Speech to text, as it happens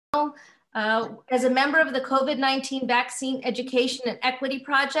As a member of the COVID-19 Vaccine Education and Equity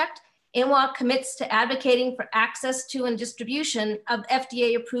Project, AMWA commits to advocating for access to and distribution of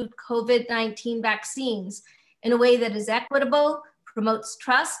FDA-approved COVID-19 vaccines in a way that is equitable, promotes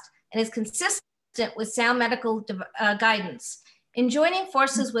trust, and is consistent with sound medical guidance. In joining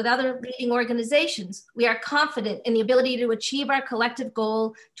forces with other leading organizations, we are confident in the ability to achieve our collective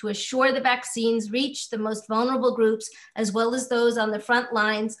goal to assure the vaccines reach the most vulnerable groups, as well as those on the front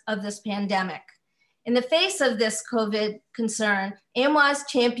lines of this pandemic. In the face of this COVID concern, AMWA is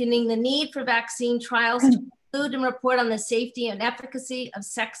championing the need for vaccine trials to include and report on the safety and efficacy of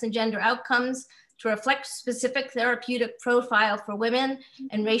sex and gender outcomes, to reflect specific therapeutic profile for women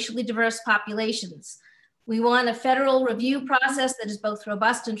and racially diverse populations. We want a federal review process that is both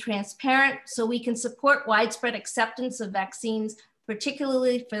robust and transparent so we can support widespread acceptance of vaccines,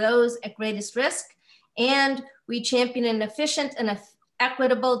 particularly for those at greatest risk. And we champion an efficient and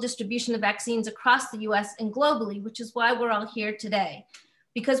equitable distribution of vaccines across the US and globally, which is why we're all here today.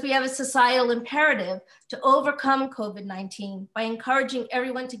 Because we have a societal imperative to overcome COVID-19 by encouraging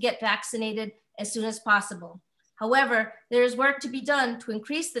everyone to get vaccinated as soon as possible. However, there is work to be done to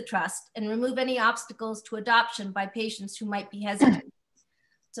increase the trust and remove any obstacles to adoption by patients who might be hesitant.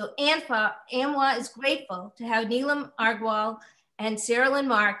 So AMWA is grateful to have Neelam Agarwal and Sarah Lynn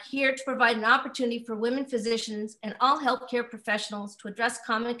Mark here to provide an opportunity for women physicians and all healthcare professionals to address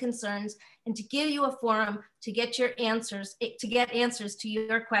common concerns and to give you a forum to get answers to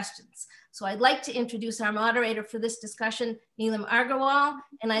your questions. So I'd like to introduce our moderator for this discussion, Neelam Agarwal,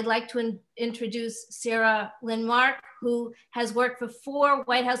 and I'd like to introduce Sarah Lynn Mark, who has worked for 4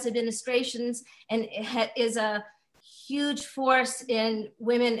 White House administrations and is a huge force in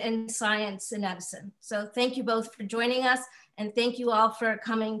women in science and medicine. So thank you both for joining us, and thank you all for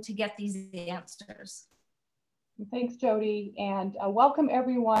coming to get these answers. Thanks, Jody, and welcome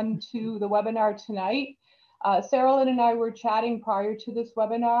everyone to the webinar tonight. Sarah Lynn and I were chatting prior to this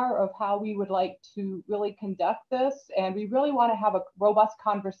webinar of how we would like to really conduct this, and we really want to have a robust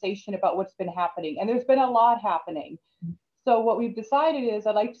conversation about what's been happening, and there's been a lot happening. So what we've decided is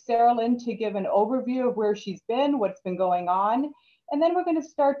I'd like Sarah Lynn to give an overview of where she's been, what's been going on, and then we're going to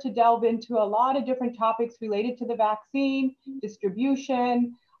start to delve into a lot of different topics related to the vaccine,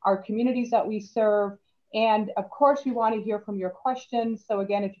 distribution, our communities that we serve, and of course we want to hear from your questions. So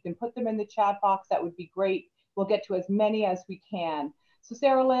again, if you can put them in the chat box, that would be great. We'll get to as many as we can. So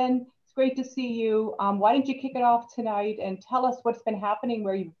Sarah Lynn, it's great to see you. Why don't you kick it off tonight and tell us what's been happening,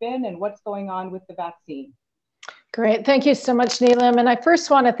 where you've been, and what's going on with the vaccine. Great, thank you so much, Neelam. And I first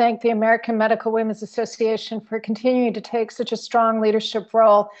want to thank the American Medical Women's Association for continuing to take such a strong leadership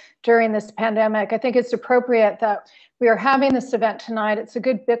role during this pandemic. I think it's appropriate that we are having this event tonight. It's a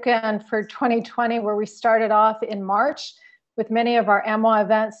good bookend for 2020, where we started off in March with many of our AMWA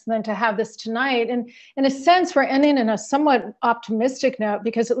events, and then to have this tonight. And in a sense, we're ending in a somewhat optimistic note,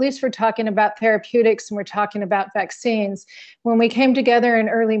 because at least we're talking about therapeutics and we're talking about vaccines. When we came together in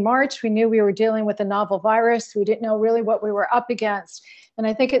early March, we knew we were dealing with a novel virus. We didn't know really what we were up against. And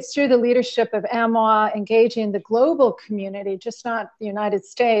I think it's through the leadership of AMWA engaging the global community, just not the United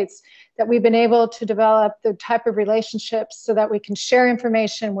States, that we've been able to develop the type of relationships so that we can share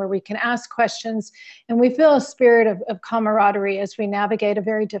information, where we can ask questions, and we feel a spirit of camaraderie as we navigate a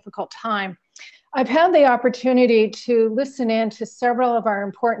very difficult time. I've had the opportunity to listen in to several of our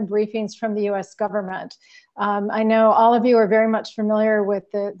important briefings from the US government. I know all of you are very much familiar with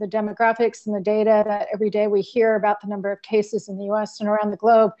the demographics and the data that every day we hear about the number of cases in the US and around the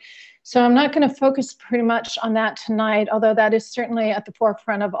globe. So I'm not going to focus pretty much on that tonight, although that is certainly at the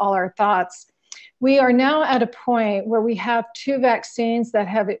forefront of all our thoughts. We are now at a point where we have 2 vaccines that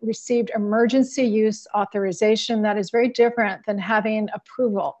have received emergency use authorization. That is very different than having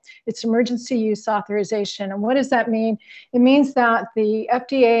approval. It's emergency use authorization. And what does that mean? It means that the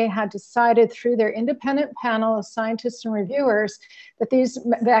FDA had decided through their independent panel of scientists and reviewers that these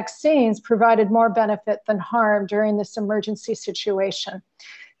vaccines provided more benefit than harm during this emergency situation.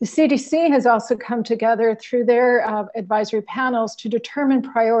 The CDC has also come together through their advisory panels to determine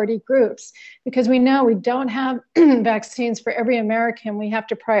priority groups, because we know we don't have vaccines for every American. We have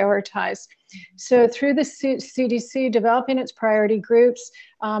to prioritize. So through the CDC developing its priority groups,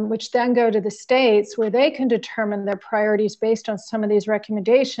 which then go to the states where they can determine their priorities based on some of these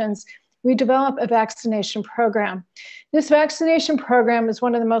recommendations, we develop a vaccination program. This vaccination program is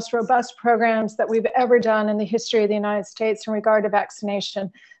one of the most robust programs that we've ever done in the history of the United States in regard to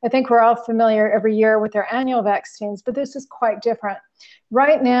vaccination. I think we're all familiar every year with our annual vaccines, but this is quite different.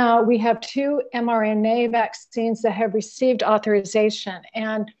 Right now, we have 2 mRNA vaccines that have received authorization.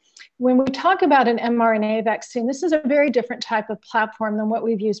 And when we talk about an mRNA vaccine, this is a very different type of platform than what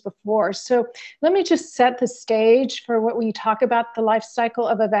we've used before. So let me just set the stage for what we talk about the life cycle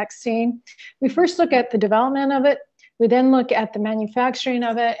of a vaccine. We first look at the development of it. We then look at the manufacturing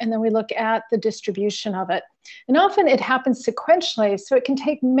of it, and then we look at the distribution of it. And often it happens sequentially, so it can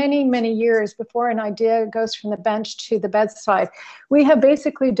take many, many years before an idea goes from the bench to the bedside. We have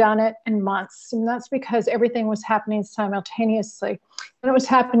basically done it in months, and that's because everything was happening simultaneously, and it was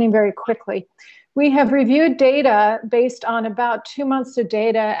happening very quickly. We have reviewed data based on about 2 months of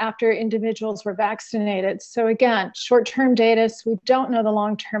data after individuals were vaccinated. So again, short-term data, so we don't know the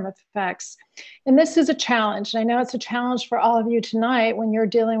long-term effects. And this is a challenge. And I know it's a challenge for all of you tonight when you're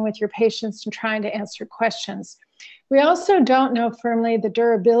dealing with your patients and trying to answer questions. We also don't know firmly the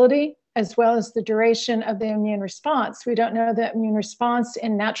durability as well as the duration of the immune response. We don't know the immune response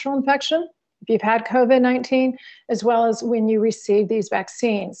in natural infection, if you've had COVID-19, as well as when you receive these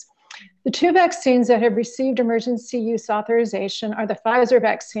vaccines. The two vaccines that have received emergency use authorization are the Pfizer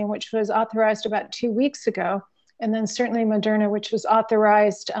vaccine, which was authorized about 2 weeks ago, and then certainly Moderna, which was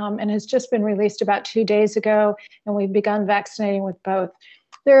authorized and has just been released about 2 days ago, and we've begun vaccinating with both.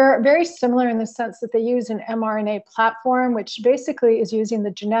 They're very similar in the sense that they use an mRNA platform, which basically is using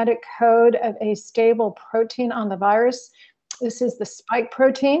the genetic code of a stable protein on the virus. This is the spike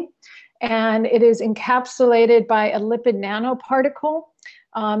protein, and it is encapsulated by a lipid nanoparticle.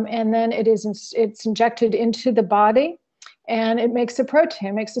 And then it's injected into the body, and it makes a protein,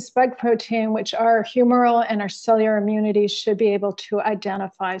 it makes a spike protein, which our humoral and our cellular immunity should be able to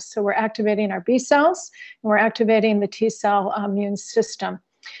identify. So we're activating our B cells, and we're activating the T cell immune system.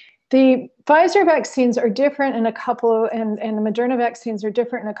 The Pfizer vaccines are different in a couple, and the Moderna vaccines are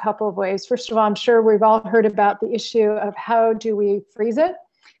different in a couple of ways. First of all, I'm sure we've all heard about the issue of how do we freeze it.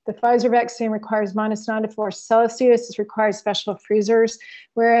 The Pfizer vaccine requires -94 Celsius. It requires special freezers,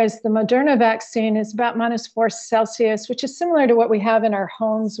 whereas the Moderna vaccine is about -4 Celsius, which is similar to what we have in our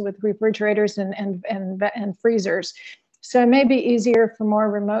homes with refrigerators and freezers. So it may be easier for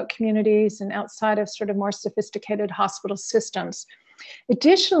more remote communities and outside of sort of more sophisticated hospital systems.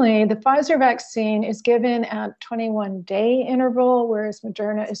 Additionally, the Pfizer vaccine is given at 21-day interval, whereas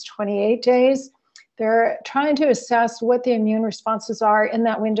Moderna is 28 days. They're trying to assess what the immune responses are in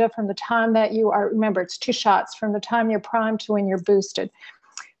that window from the time that you are, remember, it's 2 shots, from the time you're primed to when you're boosted.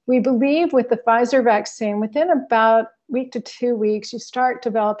 We believe with the Pfizer vaccine, within about week to 2 weeks, you start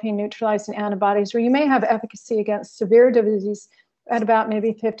developing neutralizing antibodies where you may have efficacy against severe disease at about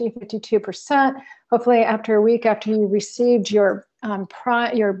maybe 50, 52%. Hopefully after a week after you received your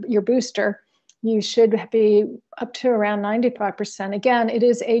booster, you should be up to around 95%. Again, it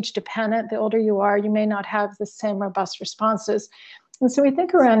is age dependent. The older you are, you may not have the same robust responses. And so we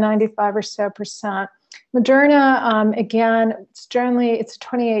think around 95 or so percent. Moderna, again, it's a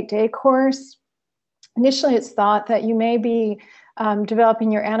 28-day course. Initially, it's thought that you may be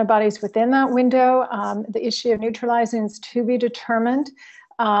developing your antibodies within that window. The issue of neutralizing is to be determined.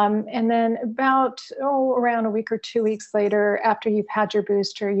 And then about, around a week or 2 weeks later, after you've had your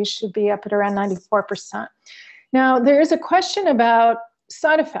booster, you should be up at around 94%. Now, there is a question about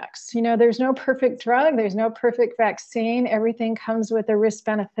side effects. You know, there's no perfect drug, there's no perfect vaccine. Everything comes with a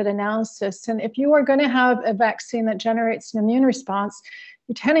risk-benefit analysis. And if you are going to have a vaccine that generates an immune response,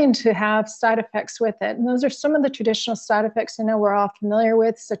 you're tending to have side effects with it. And those are some of the traditional side effects I know we're all familiar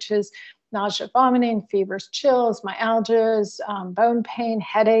with, such as nausea, vomiting, fevers, chills, myalgias, bone pain,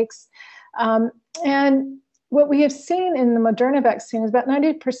 headaches. And what we have seen in the Moderna vaccine is about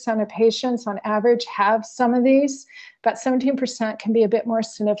 90% of patients on average have some of these. About 17% can be a bit more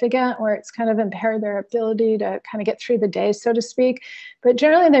significant, where it's kind of impaired their ability to kind of get through the day, so to speak. But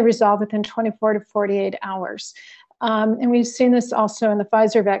generally they resolve within 24 to 48 hours. And we've seen this also in the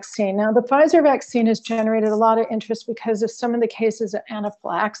Pfizer vaccine. Now, the Pfizer vaccine has generated a lot of interest because of some of the cases of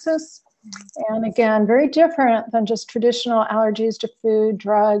anaphylaxis. And again, very different than just traditional allergies to food,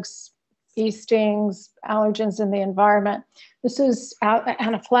 drugs, bee stings, allergens in the environment. This is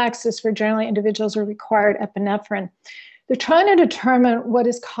anaphylaxis, where generally individuals are required epinephrine. They're trying to determine what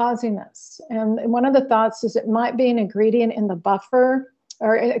is causing this. And one of the thoughts is it might be an ingredient in the buffer,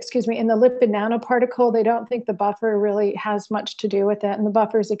 or excuse me, in the lipid nanoparticle. They don't think the buffer really has much to do with it. And the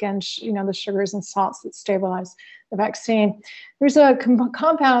buffers, again, the sugars and salts that stabilize the vaccine. There's a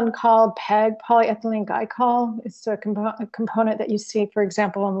compound called PEG, polyethylene glycol. It's a component that you see, for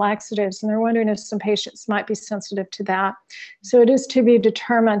example, in laxatives, and they're wondering if some patients might be sensitive to that. So it is to be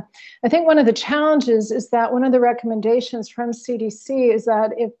determined. I think one of the challenges is that one of the recommendations from CDC is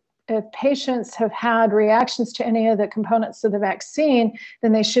that if if patients have had reactions to any of the components of the vaccine,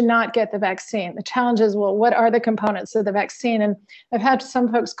 then they should not get the vaccine. The challenge is, well, what are the components of the vaccine? And I've had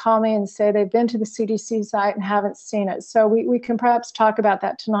some folks call me and say they've been to the CDC site and haven't seen it. So we can perhaps talk about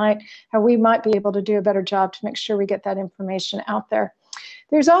that tonight, how we might be able to do a better job to make sure we get that information out there.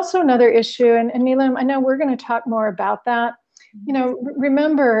 There's also another issue, and Neelam, I know we're going to talk more about that. You know,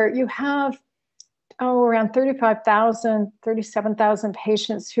 remember, you have around 35,000, 37,000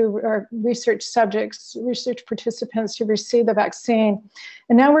 patients who are research subjects, research participants who received the vaccine.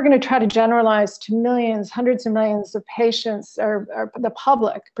 And now we're going to try to generalize to millions, hundreds of millions of patients, or the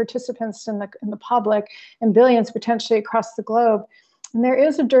public, participants in the public, and billions potentially across the globe. And there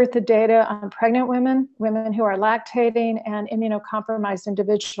is a dearth of data on pregnant women, women who are lactating, and immunocompromised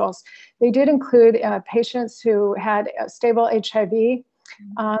individuals. They did include patients who had stable HIV,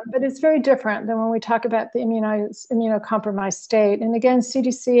 but it's very different than when we talk about the immunocompromised state. And again,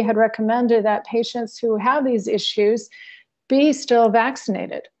 CDC had recommended that patients who have these issues be still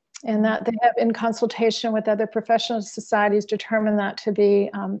vaccinated, and that they have, in consultation with other professional societies, determined that to be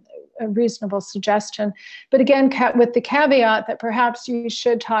a reasonable suggestion. But again, with the caveat that perhaps you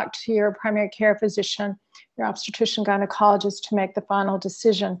should talk to your primary care physician, your obstetrician gynecologist, to make the final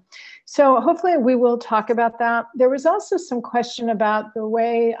decision. So hopefully we will talk about that. There was also some question about the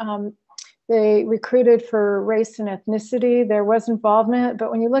way they recruited for race and ethnicity. There was involvement, but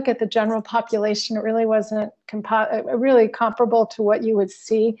when you look at the general population, it really wasn't really comparable to what you would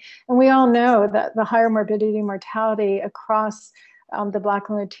see. And we all know that the higher morbidity and mortality across the Black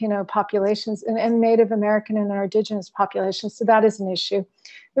and Latino populations, and Native American and our indigenous populations. So that is an issue.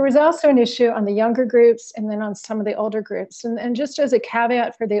 There was also an issue on the younger groups and then on some of the older groups. And just as a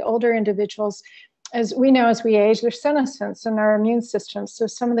caveat for the older individuals, as we know, as we age, there's senescence in our immune system. So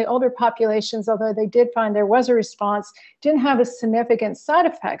some of the older populations, although they did find there was a response, didn't have a significant side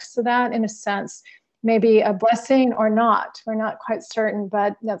effects. So that, in a sense, may be a blessing or not. We're not quite certain,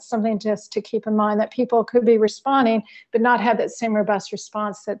 but that's something just to keep in mind, that people could be responding, but not have that same robust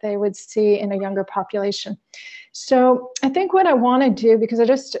response that they would see in a younger population. So I think what I want to do, because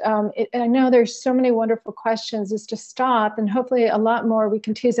I know there's so many wonderful questions, is to stop, and hopefully a lot more we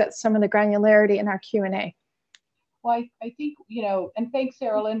can tease out some of the granularity in our Q&A. Well, I think, and thanks,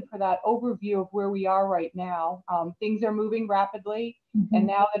 Sarah Lynn, for that overview of where we are right now. Things are moving rapidly. Mm-hmm. And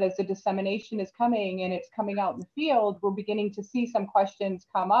now that as the dissemination is coming and it's coming out in the field, we're beginning to see some questions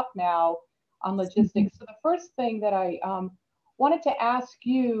come up now on logistics. Mm-hmm. So the first thing that I wanted to ask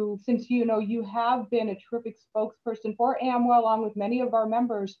you, since you have been a terrific spokesperson for AMWA along with many of our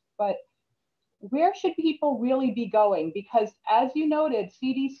members, but where should people really be going? Because as you noted,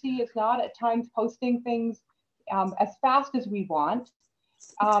 CDC is not at times posting things as fast as we want.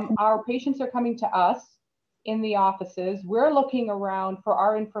 Our patients are coming to us in the offices. We're looking around for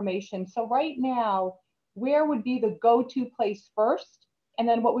our information. So right now, where would be the go-to place first? And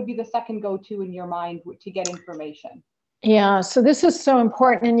then what would be the second go-to in your mind to get information? Yeah, so this is so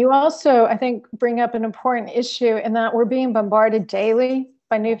important. And you also, I think, bring up an important issue in that we're being bombarded daily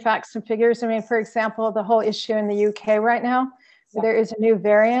by new facts and figures. I mean, for example, the whole issue in the UK right now, yeah. There is a new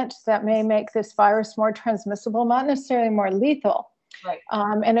variant that may make this virus more transmissible, not necessarily more lethal. Right.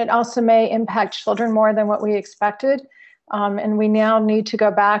 And it also may impact children more than what we expected. And we now need to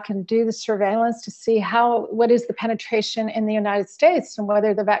go back and do the surveillance to see what is the penetration in the United States and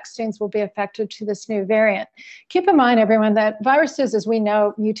whether the vaccines will be effective to this new variant. Keep in mind, everyone, that viruses, as we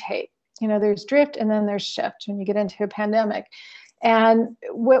know, mutate. There's drift and then there's shift when you get into a pandemic. And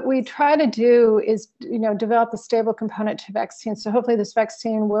what we try to do is, develop a stable component to vaccine. So hopefully this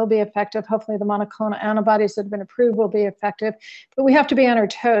vaccine will be effective. Hopefully the monoclonal antibodies that have been approved will be effective. But we have to be on our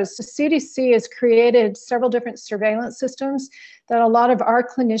toes. So CDC has created several different surveillance systems that a lot of our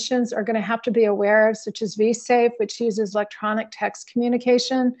clinicians are going to have to be aware of, such as vSafe, which uses electronic text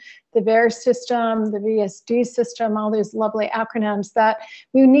communication, the VAERS system, the VSD system, all these lovely acronyms that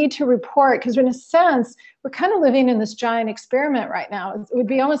we need to report, because in a sense, we're kind of living in this giant experiment right now. It would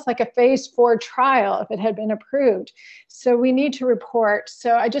be almost like a phase 4 trial if it had been approved. So we need to report.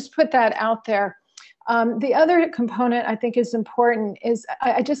 So I just put that out there. The other component I think is important is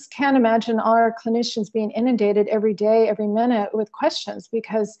I just can't imagine all our clinicians being inundated every day, every minute with questions,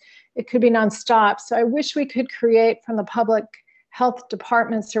 because it could be nonstop. So I wish we could create from the public health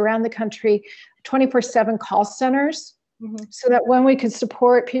departments around the country 24/7 call centers, mm-hmm. so that when we could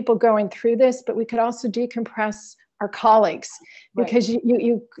support people going through this, but we could also decompress our colleagues, because right.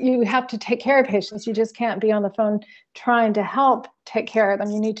 you have to take care of patients. You just can't be on the phone trying to help take care of them.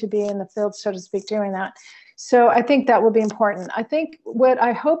 You need to be in the field, so to speak, doing that. So I think that will be important. I think what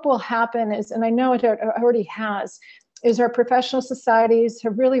I hope will happen is, and I know it already has, is our professional societies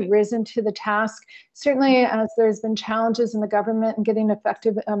have really risen to the task, certainly as there's been challenges in the government in getting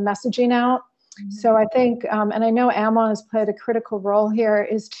effective messaging out. So I think, and I know AMWA has played a critical role here,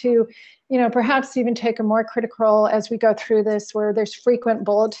 is to, perhaps even take a more critical role as we go through this, where there's frequent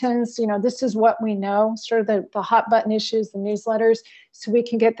bulletins. This is what we know, sort of the hot button issues, the newsletters, so we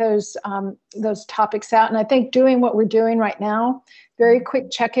can get those topics out. And I think doing what we're doing right now, very quick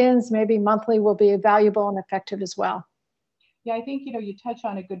check-ins, maybe monthly, will be valuable and effective as well. Yeah, I think, you touch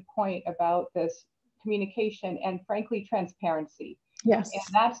on a good point about this communication and, frankly, transparency. Yes. And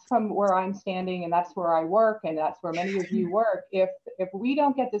that's from where I'm standing, and that's where I work, and that's where many of you work. If we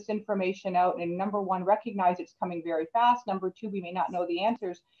don't get this information out, and number one, recognize it's coming very fast, number two, we may not know the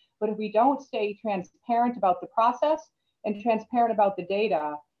answers, but if we don't stay transparent about the process and transparent about the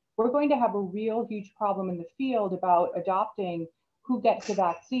data, we're going to have a real huge problem in the field about adopting who gets the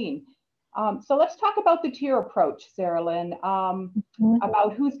vaccine. So let's talk about the tier approach, Sarah Lynn,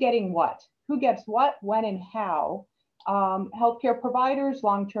 about who's getting what, who gets what, when, and how. Healthcare providers,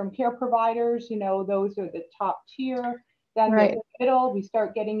 long-term care providers, those are the top tier. Then right. The middle, we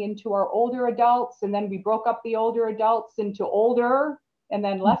start getting into our older adults, and then we broke up the older adults into older and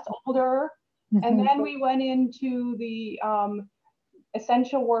then less older. And then we went into the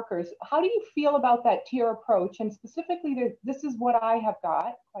essential workers. How do you feel about that tier approach? And specifically, this is what I have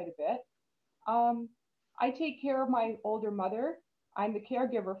got quite a bit. I take care of my older mother. I'm the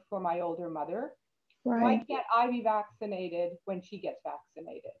caregiver for my older mother. Right. Why can't I be vaccinated when she gets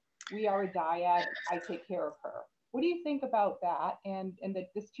vaccinated? We are a dyad. I take care of her. What do you think about that and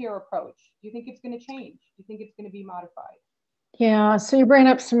this tier approach? Do you think it's going to change? Do you think it's going to be modified? Yeah, so you bring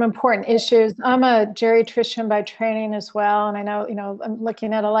up some important issues. I'm a geriatrician by training as well, and I know, I'm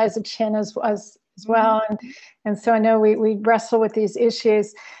looking at Eliza Chin as well, and so I know we wrestle with these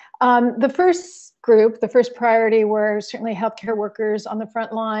issues. The first group, the first priority were certainly healthcare workers on the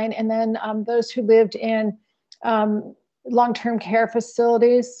front line, and then those who lived in long-term care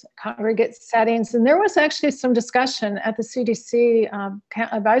facilities, congregate settings. And there was actually some discussion at the CDC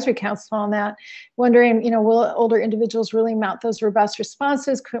Advisory Council on that, wondering, will older individuals really mount those robust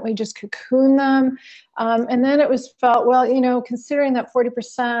responses? Couldn't we just cocoon them? And then it was felt, well, considering that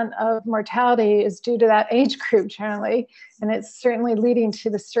 40% of mortality is due to that age group generally, and it's certainly leading to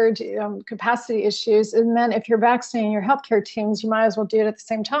the surge capacity issues. And then if you're vaccinating your healthcare teams, you might as well do it at the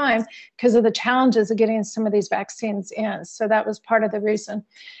same time because of the challenges of getting some of these vaccines in. So that was part of the reason.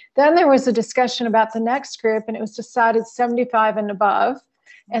 Then there was a discussion about the next group, and it was decided 75 and above.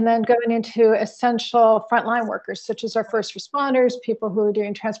 And then going into essential frontline workers, such as our first responders, people who are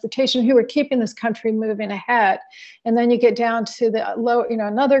doing transportation, who are keeping this country moving ahead. And then you get down to the low,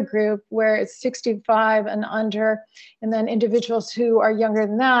 another group where it's 65 and under, and then individuals who are younger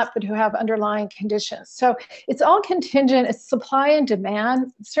than that, but who have underlying conditions. So it's all contingent. It's supply and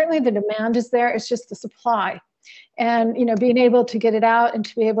demand. Certainly the demand is there. It's just the supply. And being able to get it out and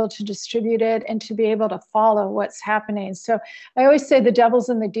to be able to distribute it and to be able to follow what's happening. So I always say the devil's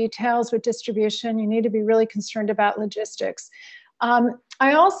in the details with distribution. You need to be really concerned about logistics.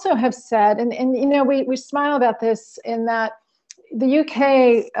 I also have said, and we smile about this, in that the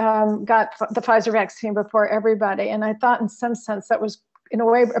UK got the Pfizer vaccine before everybody, and I thought in some sense that was in a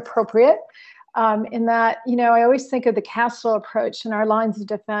way appropriate. In that, I always think of the castle approach in our lines of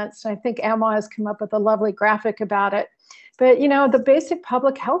defense. And I think AMWA has come up with a lovely graphic about it. But, the basic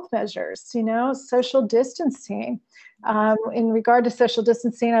public health measures, social distancing. In regard to social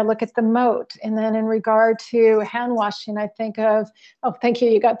distancing, I look at the moat. And then in regard to hand washing, I think of, oh, thank you,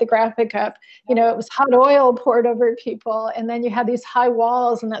 you got the graphic up. It was hot oil poured over people. And then you had these high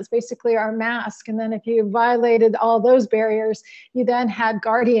walls, and that's basically our mask. And then if you violated all those barriers, you then had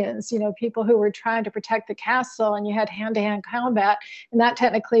guardians, people who were trying to protect the castle, and you had hand-to-hand combat. And that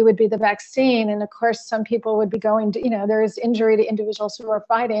technically would be the vaccine. And of course, some people would be going to, there is injury to individuals who are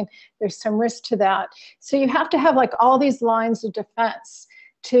fighting. There's some risk to that. So you have to have all these lines of defense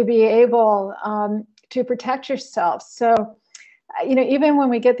to be able to protect yourself. So, even when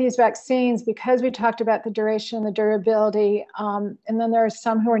we get these vaccines, because we talked about the duration and the durability, and then there are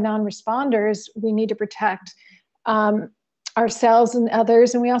some who are non-responders, we need to protect ourselves and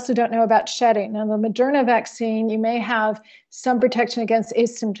others. And we also don't know about shedding. Now, the Moderna vaccine, you may have some protection against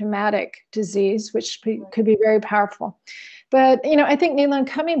asymptomatic disease, which could be very powerful. But, I think, Neelam,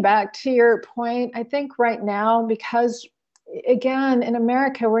 coming back to your point, I think right now, because, again, in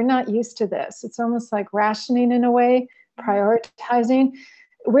America, we're not used to this. It's almost like rationing in a way, prioritizing.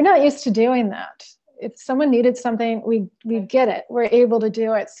 We're not used to doing that. if someone needed something, we get it. We're able to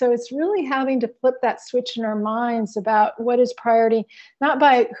do it. So it's really having to flip that switch in our minds about what is priority, not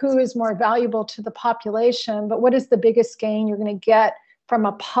by who is more valuable to the population, but what is the biggest gain you're going to get from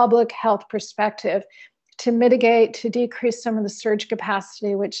a public health perspective to mitigate, to decrease some of the surge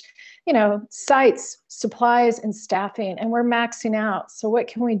capacity, which, you know, sites, supplies, and staffing, and we're maxing out. So what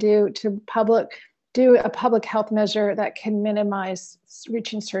can we do to do a public health measure that can minimize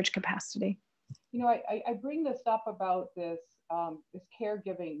reaching surge capacity? You know, I bring this up about this this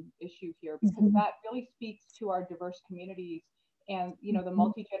caregiving issue here because that really speaks to our diverse communities and, you know, the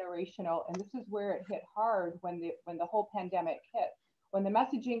multi-generational, and this is where it hit hard when the whole pandemic hit. When the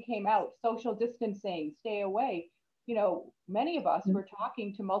messaging came out, social distancing, stay away, you know, many of us were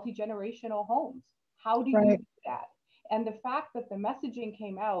talking to multi-generational homes. How do you do that? And the fact that the messaging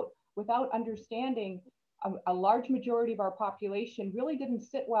came out without understanding a large majority of our population really didn't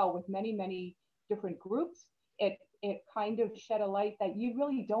sit well with many different groups. It kind of shed a light that you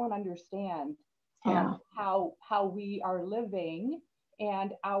really don't understand how we are living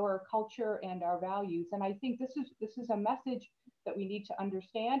and our culture and our values. And I think this is a message that we need to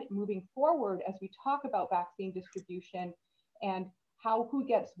understand moving forward as we talk about vaccine distribution and who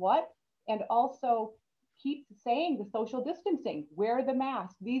gets what, and also keep saying the social distancing, wear the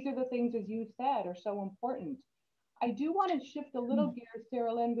mask. These are the things, as you said, are so important. I do want to shift a little gears,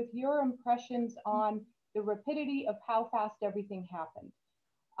 Sarah Lynn, with your impressions on the rapidity of how fast everything happened.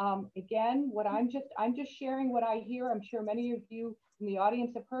 Again, what I'm just sharing what I hear. I'm sure many of you in the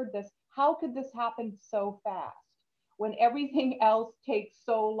audience have heard this. How could this happen so fast when everything else takes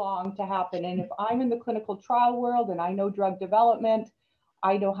so long to happen? And if I'm in the clinical trial world and I know drug development,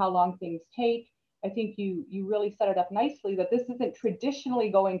 I know how long things take. I think you really set it up nicely that this isn't traditionally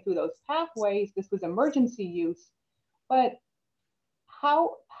going through those pathways. This was emergency use. But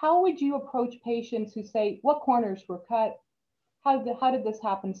how would you approach patients who say, what corners were cut? How did this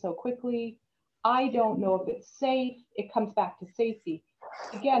happen so quickly? I don't know if it's safe. It comes back to safety.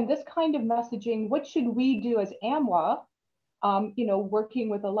 Again, this kind of messaging, what should we do as AMWA, you know, working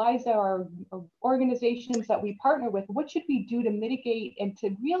with ELISA or organizations that we partner with, what should we do to mitigate and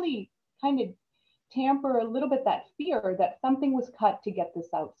to really kind of tamper a little bit that fear that something was cut to get this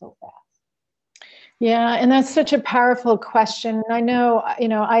out so fast? Yeah, and that's such a powerful question. I know, you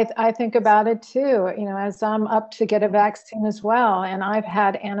know, I think about it too, you know, as I'm up to get a vaccine as well, and I've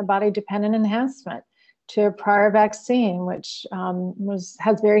had antibody-dependent enhancement to a prior vaccine, which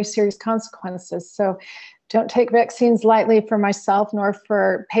has very serious consequences. So don't take vaccines lightly for myself, nor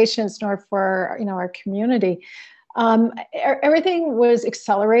for patients, nor for, you know, our community. Everything was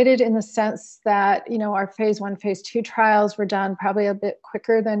accelerated in the sense that, you know, our phase 1, phase 2 trials were done probably a bit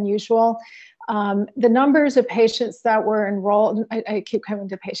quicker than usual. The numbers of patients that were enrolled, I keep coming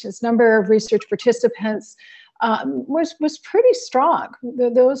to patients, number of research participants was pretty strong.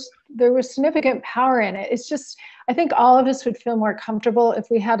 There was significant power in it. It's just, I think all of us would feel more comfortable if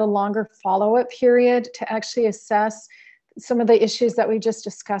we had a longer follow-up period to actually assess some of the issues that we just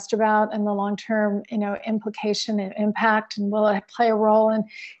discussed about and the long-term, you know, implication and impact, and will it play a role in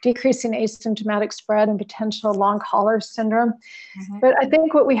decreasing asymptomatic spread and potential long hauler syndrome. But I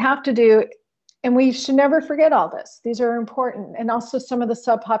think what we have to do, and we should never forget all this, these are important, and also some of the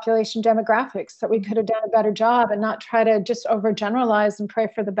subpopulation demographics that we could have done a better job and not try to just overgeneralize and pray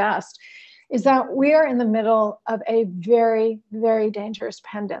for the best, is that we are in the middle of a very, very dangerous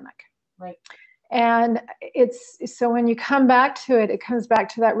pandemic. Right. And so when you come back to it, it comes back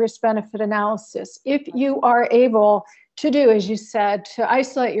to that risk-benefit analysis. If you are able to do, as you said, to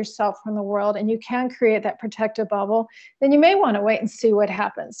isolate yourself from the world, and you can create that protective bubble, then you may want to wait and see what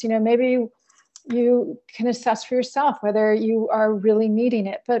happens. You know, maybe you can assess for yourself whether you are really needing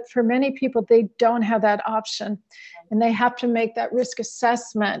it. But for many people, they don't have that option, and they have to make that risk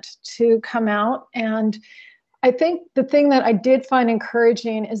assessment to come out. And I think the thing that I did find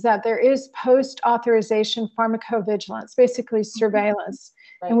encouraging is that there is post-authorization pharmacovigilance, basically surveillance,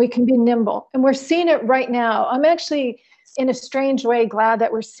 and we can be nimble. And we're seeing it right now. I'm actually, in a strange way, glad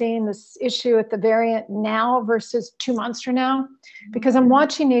that we're seeing this issue with the variant now versus 2 months from now, because I'm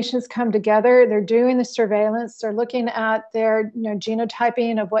watching nations come together. They're doing the surveillance. They're looking at their, you know,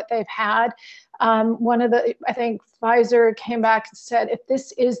 genotyping of what they've had. I think Pfizer came back and said, if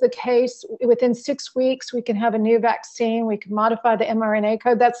this is the case, within 6 weeks, we can have a new vaccine. We can modify the mRNA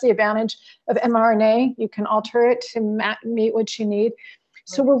code. That's the advantage of mRNA. You can alter it to meet what you need.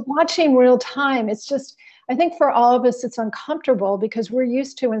 So we're watching real time. It's just, I think for all of us, it's uncomfortable because we're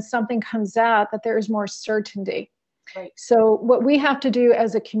used to when something comes out that there is more certainty. Right. So what we have to do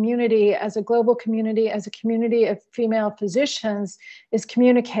as a community, as a global community, as a community of female physicians, is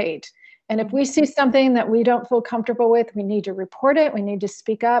communicate And if we see something that we don't feel comfortable with, we need to report it. We need to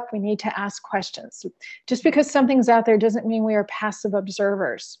speak up. We need to ask questions. Just because something's out there doesn't mean we are passive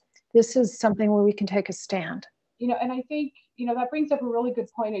observers. This is something where we can take a stand. And I think, that brings up a really good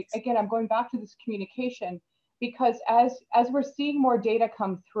point. Again, I'm going back to this communication, because as we're seeing more data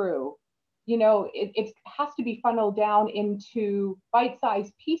come through, it has to be funneled down into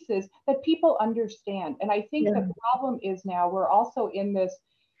bite-sized pieces that people understand. And I think the problem is now we're also in this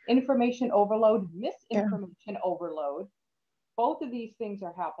information overload, misinformation overload. Both of these things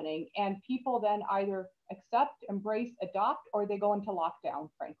are happening, and people then either accept, embrace, adopt, or they go into lockdown,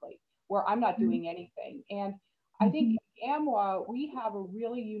 frankly, where I'm not doing anything. And I think AMWA, we have a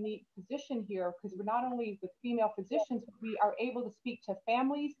really unique position here, because we're not only with female physicians, but we are able to speak to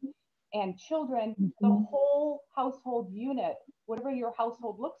families and children. The whole household unit, whatever your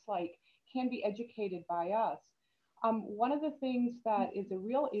household looks like, can be educated by us. One of the things that is a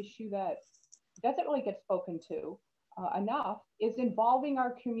real issue that doesn't really get spoken to enough is involving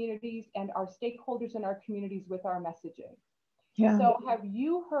our communities and our stakeholders in our communities with our messaging. So have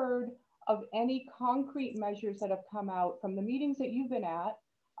you heard of any concrete measures that have come out from the meetings that you've been at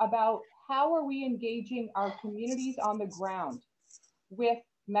about how are we engaging our communities on the ground with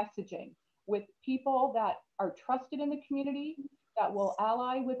messaging, with people that are trusted in the community, that will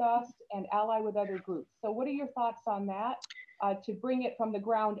ally with us and ally with other groups? So what are your thoughts on that, to bring it from the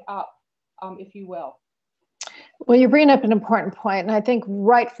ground up, if you will? Well, you bring up an important point, and I think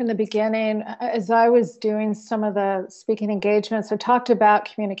right from the beginning, as I was doing some of the speaking engagements, I talked about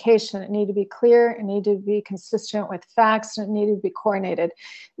communication. It needed to be clear, it needed to be consistent with facts, and it needed to be coordinated.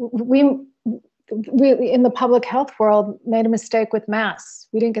 We in the public health world made a mistake with masks.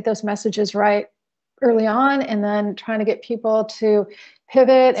 We didn't get those messages right early on, and then trying to get people to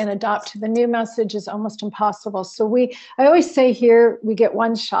pivot and adopt to the new message is almost impossible. So I always say here, we get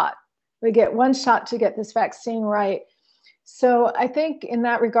one shot. We get one shot to get this vaccine right. So I think in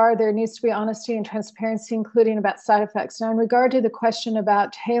that regard, there needs to be honesty and transparency, including about side effects. Now, in regard to the question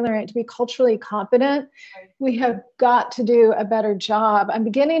about tailoring it to be culturally competent, we have got to do a better job. I'm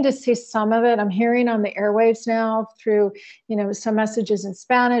beginning to see some of it. I'm hearing on the airwaves now through, some messages in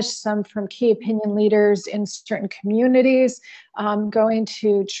Spanish, some from key opinion leaders in certain communities, going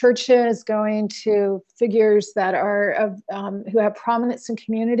to churches, going to figures that are who have prominence in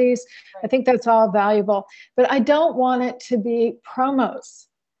communities. I think that's all valuable, but I don't want it to be promos.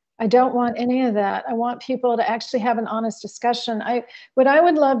 I don't want any of that. I want people to actually have an honest discussion. What I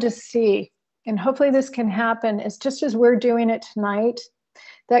would love to see, and hopefully this can happen, is just as we're doing it tonight,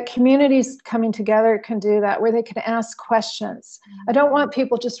 that communities coming together can do that, where they can ask questions. I don't want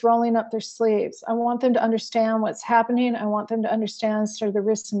people just rolling up their sleeves. I want them to understand what's happening. I want them to understand sort of the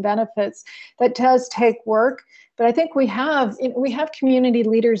risks and benefits. That does take work, but I think we have community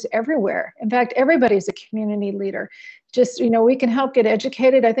leaders everywhere. In fact, everybody's a community leader. Just, we can help get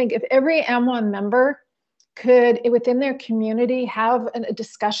educated. I think if every AMWA member could, within their community, have a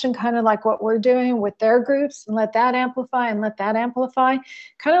discussion kind of like what we're doing with their groups, and let that amplify and let that amplify,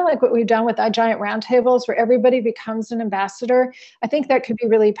 kind of like what we've done with our giant roundtables where everybody becomes an ambassador. I think that could be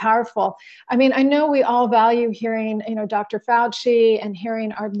really powerful. I mean, I know we all value hearing, Dr. Fauci and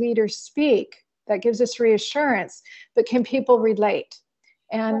hearing our leaders speak. That gives us reassurance, but can people relate?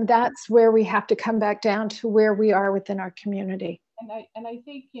 And that's where we have to come back down to where we are within our community. And I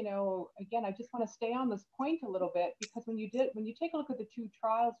think, again, I just want to stay on this point a little bit, because when you take a look at the two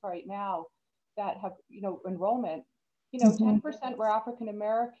trials right now that have, enrollment, 10% were African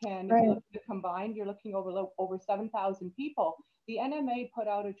American. Right. If you look at the combined, you're looking over 7,000 people. The NMA put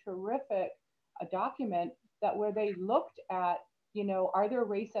out a terrific document where they looked at, are there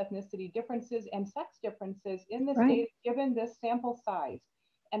race, ethnicity differences and sex differences in this data given this sample size?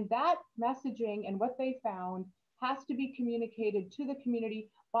 And that messaging and what they found has to be communicated to the community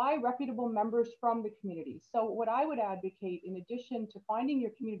by reputable members from the community. So what I would advocate, in addition to finding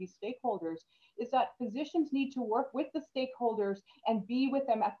your community stakeholders, is that physicians need to work with the stakeholders and be with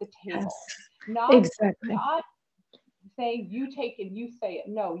them at the table. Yes. Not saying you take it, you say it.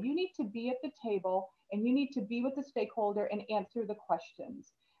 No, you need to be at the table and you need to be with the stakeholder and answer the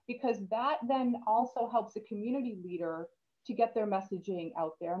questions, because that then also helps the community leader to get their messaging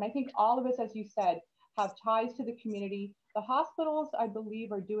out there. And I think all of us, as you said, have ties to the community. The hospitals, I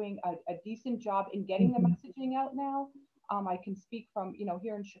believe, are doing a decent job in getting the messaging out now. I can speak from,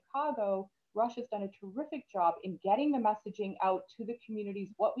 here in Chicago, Rush has done a terrific job in getting the messaging out to the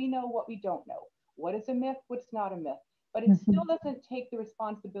communities, what we know, what we don't know, what is a myth, what's not a myth. But it still doesn't take the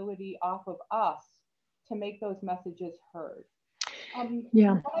responsibility off of us to make those messages heard.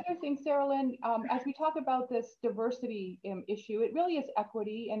 Yeah. One other thing, Sarah Lynn, as we talk about this diversity issue, it really is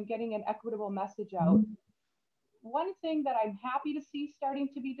equity and getting an equitable message out. One thing that I'm happy to see starting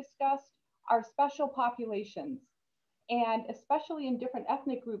to be discussed are special populations, and especially in different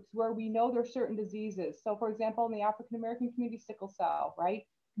ethnic groups where we know there's certain diseases. So for example, in the African American community, sickle cell, right?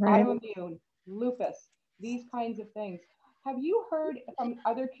 Autoimmune, lupus, these kinds of things. Have you heard from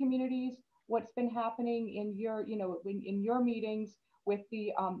other communities what's been happening in your, in your meetings with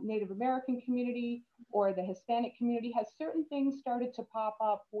the Native American community or the Hispanic community? Has certain things started to pop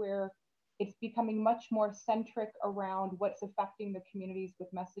up where it's becoming much more centric around what's affecting the communities with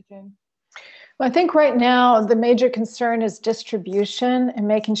messaging? Well, I think right now the major concern is distribution and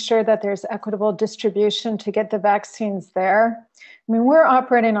making sure that there's equitable distribution to get the vaccines there. I mean, we're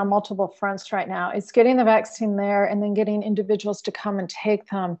operating on multiple fronts right now. It's getting the vaccine there and then getting individuals to come and take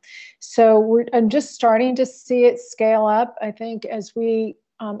them. So I'm just starting to see it scale up, I think, as we,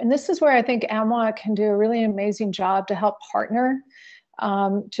 and this is where I think AMWA can do a really amazing job to help partner,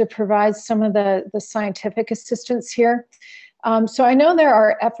 to provide some of the scientific assistance here. So I know there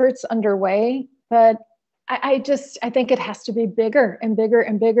are efforts underway, but I think it has to be bigger and bigger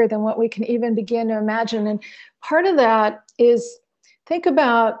and bigger than what we can even begin to imagine. And part of that is, think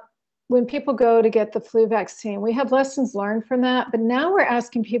about when people go to get the flu vaccine, we have lessons learned from that, but now we're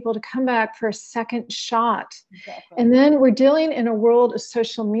asking people to come back for a second shot. Exactly. And then we're dealing in a world of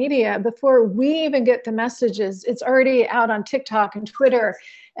social media. Before we even get the messages, it's already out on TikTok and Twitter.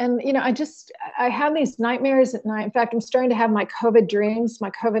 And, I have these nightmares at night. In fact, I'm starting to have my COVID dreams.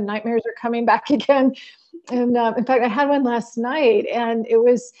 My COVID nightmares are coming back again. And in fact, I had one last night, and it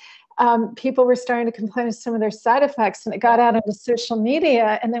was, people were starting to complain of some of their side effects, and it got out onto social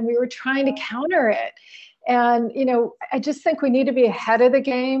media, and then we were trying to counter it. And, I just think we need to be ahead of the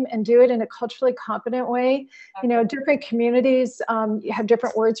game and do it in a culturally competent way. Different communities have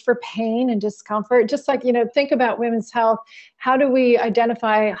different words for pain and discomfort. Just like, think about women's health. How do we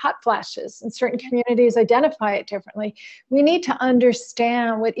identify hot flashes? And certain communities identify it differently. We need to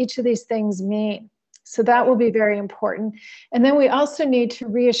understand what each of these things mean. So that will be very important. And then we also need to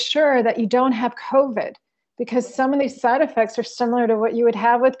reassure that you don't have COVID, because some of these side effects are similar to what you would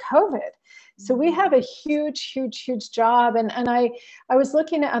have with COVID. So we have a huge, huge, huge job. And I was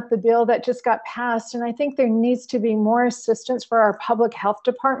looking at the bill that just got passed, and I think there needs to be more assistance for our public health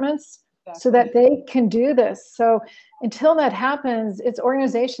departments so that they can do this. So until that happens, it's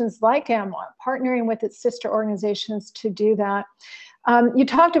organizations like AMWA partnering with its sister organizations to do that. You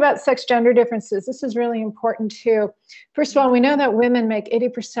talked about sex-gender differences. This is really important too. First of all, we know that women make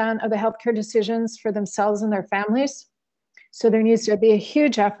 80% of the healthcare decisions for themselves and their families. So there needs to be a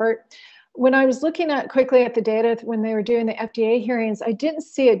huge effort. When I was looking quickly at the data when they were doing the FDA hearings, I didn't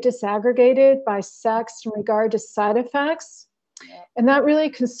see it disaggregated by sex in regard to side effects. And that really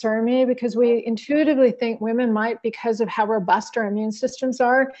concerned me, because we intuitively think women might, because of how robust our immune systems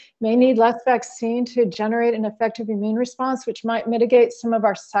are, may need less vaccine to generate an effective immune response, which might mitigate some of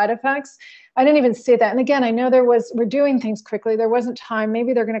our side effects. I didn't even see that. And again, I know we're doing things quickly. There wasn't time.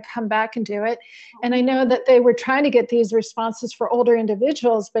 Maybe they're going to come back and do it. And I know that they were trying to get these responses for older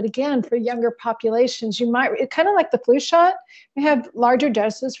individuals. But again, for younger populations, it's kind of like the flu shot. We have larger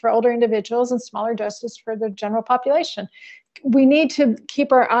doses for older individuals and smaller doses for the general population. We need to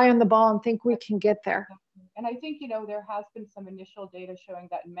keep our eye on the ball and think we can get there. And I think, there has been some initial data showing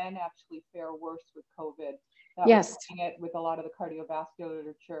that men actually fare worse with COVID. Yes. We're seeing it with a lot of the cardiovascular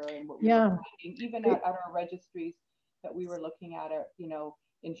literature and what we were finding, even at our registries that we were looking at,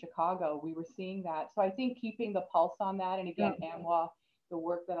 in Chicago, we were seeing that. So I think keeping the pulse on that, and again, AMWA, the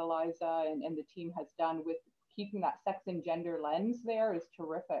work that Eliza and the team has done with keeping that sex and gender lens there is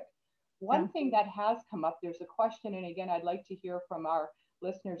terrific. One thing that has come up, there's a question, and again, I'd like to hear from our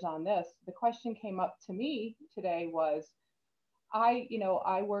listeners on this. The question came up to me today was, I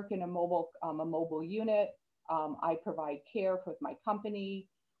work in a mobile unit. I provide care with my company.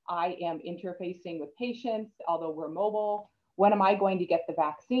 I am interfacing with patients, although we're mobile. When am I going to get the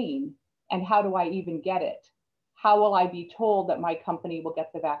vaccine? And how do I even get it? How will I be told that my company will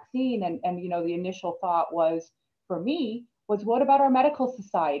get the vaccine? And the initial thought was, for me, was what about our medical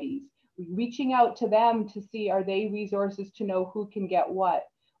societies? Reaching out to them to see, are they resources to know who can get what?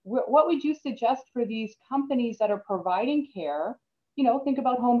 What would you suggest for these companies that are providing care? Think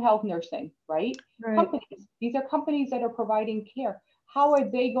about home health nursing, right? Companies. These are companies that are providing care. How are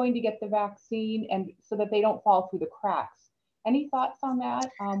they going to get the vaccine, and so that they don't fall through the cracks? Any thoughts on that?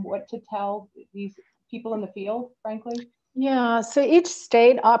 What to tell these people in the field, frankly? Yeah, so each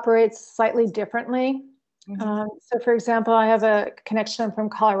state operates slightly differently. So for example, I have a connection from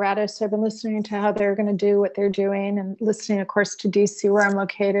Colorado, so I've been listening to how they're going to do what they're doing, and listening, of course, to DC, where I'm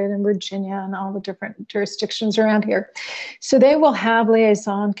located, and Virginia, and all the different jurisdictions around here. So they will have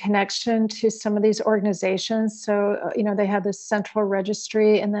liaison connection to some of these organizations. So, they have this central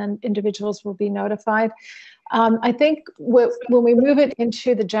registry, and then individuals will be notified. I think when we move it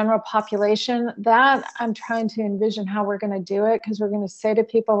into the general population, that I'm trying to envision how we're going to do it, because we're going to say to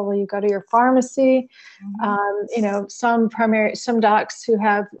people, well, you go to your pharmacy. Some docs who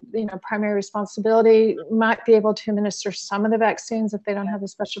have, primary responsibility might be able to administer some of the vaccines if they don't have the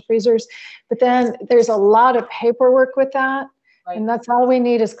special freezers. But then there's a lot of paperwork with that. Right. And that's all we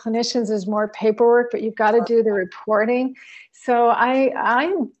need as clinicians, is more paperwork, but you've got to do the reporting. So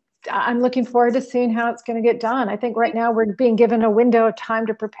I'm looking forward to seeing how it's going to get done. I think right now we're being given a window of time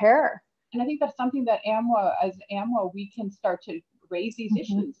to prepare. And I think that's something that as AMWA, we can start to raise these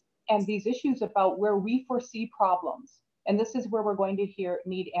issues, and these issues about where we foresee problems. And this is where we're going to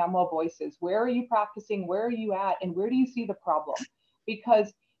need AMWA voices. Where are you practicing? Where are you at? And where do you see the problem?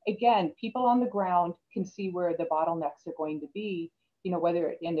 Because again, people on the ground can see where the bottlenecks are going to be.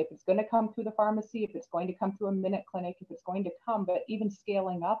 If it's going to come through the pharmacy, if it's going to come through a minute clinic, if it's going to come, but even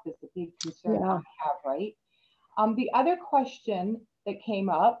scaling up is the big concern we have, right? The other question that came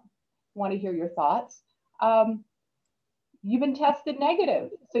up, want to hear your thoughts. You've been tested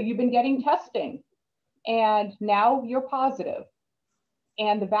negative, so you've been getting testing, and now you're positive.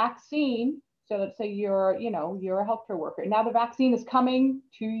 And the vaccine, so let's say you're a healthcare worker. Now the vaccine is coming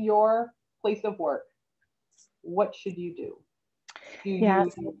to your place of work. What should you do? Do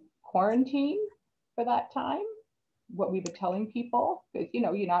you quarantine for that time? What we've been telling people, because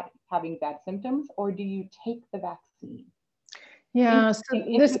you're not having bad symptoms, or do you take the vaccine? Yeah, so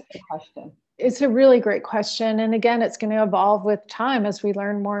this question. It's a really great question. And again, it's going to evolve with time as we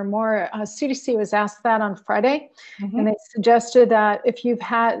learn more and more. CDC was asked that on Friday, and they suggested that if you've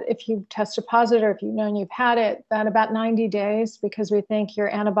tested positive, or if you've known you've had it, that about 90 days, because we think your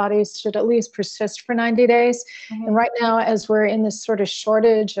antibodies should at least persist for 90 days. And right now, as we're in this sort of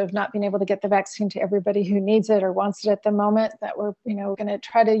shortage of not being able to get the vaccine to everybody who needs it or wants it at the moment, that we're going to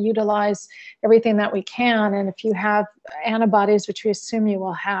try to utilize everything that we can. And if you have antibodies, which we assume you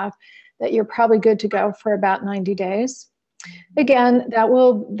will have, that you're probably good to go for about 90 days. Again, that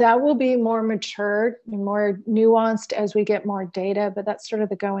will be more mature and more nuanced as we get more data, but that's sort of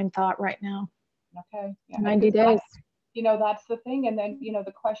the going thought right now. Okay. Yeah, 90 days. That's the thing. And then,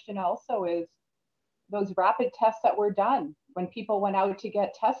 the question also is those rapid tests that were done when people went out to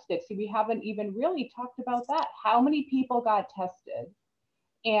get tested. See, we haven't even really talked about that. How many people got tested?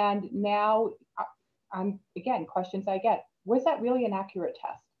 And now, again, questions I get, was that really an accurate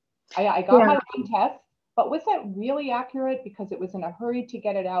test? I got my own test, but was that really accurate? Because it was in a hurry to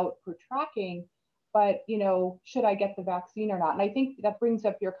get it out for tracking, but should I get the vaccine or not? And I think that brings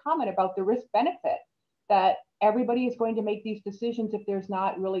up your comment about the risk benefit, that everybody is going to make these decisions if there's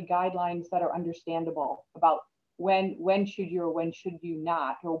not really guidelines that are understandable about when should you or when should you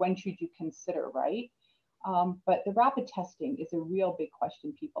not, or when should you consider, right? But the rapid testing is a real big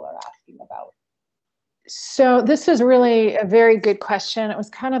question people are asking about. So this is really a very good question. It was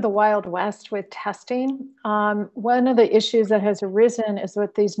kind of the Wild West with testing. One of the issues that has arisen is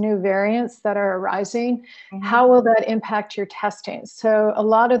with these new variants that are arising. How will that impact your testing? So a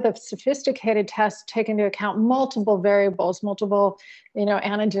lot of the sophisticated tests take into account multiple variables, multiple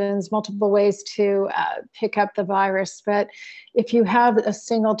antigens, multiple ways to pick up the virus. But if you have a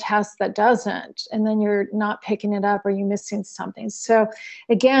single test that doesn't, and then you're not picking it up, or you're missing something. So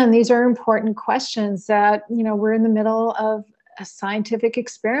again, these are important questions that, we're in the middle of a scientific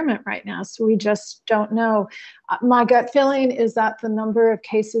experiment right now. So we just don't know. My gut feeling is that the number of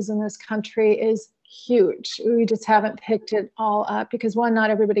cases in this country is huge. We just haven't picked it all up because, one, not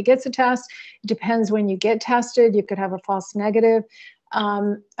everybody gets a test. It depends when you get tested. You could have a false negative.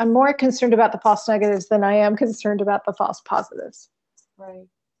 I'm more concerned about the false negatives than I am concerned about the false positives. Right.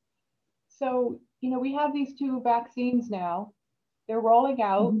 So, we have these two vaccines now. They're rolling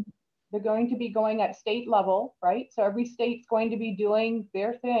out. They're going to be going at state level, right? So every state's going to be doing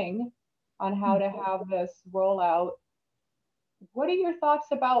their thing on how to have this roll out. What are your thoughts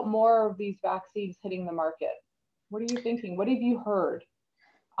about more of these vaccines hitting the market? What are you thinking? What have you heard?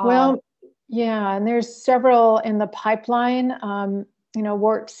 Well, yeah, and there's several in the pipeline.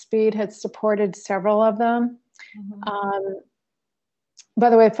 Warp Speed had supported several of them. By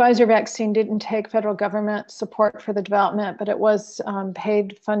the way, Pfizer vaccine didn't take federal government support for the development, but it was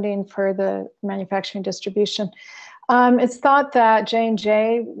paid funding for the manufacturing distribution. It's thought that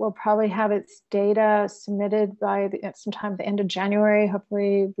J&J will probably have its data submitted by sometime the end of January,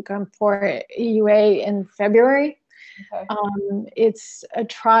 hopefully become for EUA in February. Okay. It's a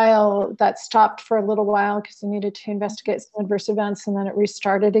trial that stopped for a little while because they needed to investigate some adverse events, and then it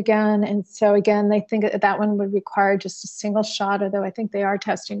restarted again. And so again, they think that one would require just a single shot, although I think they are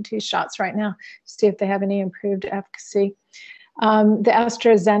testing 2 shots right now to see if they have any improved efficacy. The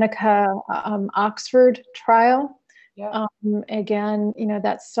AstraZeneca Oxford trial, yeah. Again,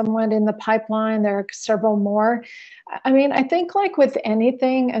 that's somewhat in the pipeline. There are several more. I mean, I think like with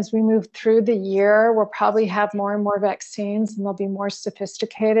anything, as we move through the year, we'll probably have more and more vaccines, and they'll be more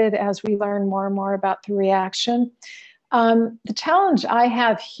sophisticated as we learn more and more about the reaction. The challenge I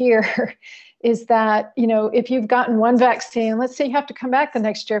have here is that, if you've gotten one vaccine, let's say you have to come back the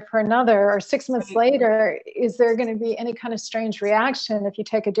next year for another, or 6 months later, is there going to be any kind of strange reaction if you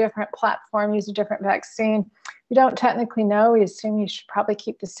take a different platform, use a different vaccine? We don't technically know. We assume you should probably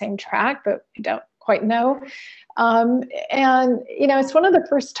keep the same track, but we don't quite know. And, it's one of the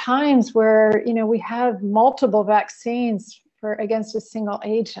first times where, we have multiple vaccines against a single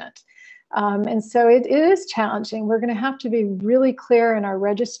agent. And so it is challenging. We're going to have to be really clear in our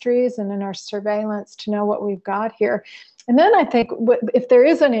registries and in our surveillance to know what we've got here. And then I think if there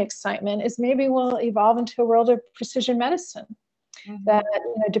is any excitement, is maybe we'll evolve into a world of precision medicine. Mm-hmm. That,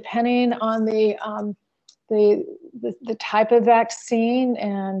 depending on the type of vaccine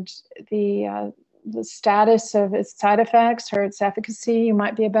and the status of its side effects or its efficacy, you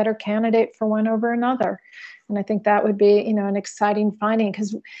might be a better candidate for one over another. And I think that would be, an exciting finding,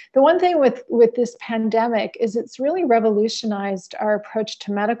 because the one thing with this pandemic is it's really revolutionized our approach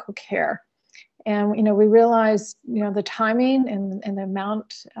to medical care. And, we realize, the timing and the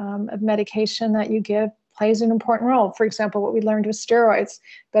amount of medication that you give plays an important role. For example, what we learned with steroids,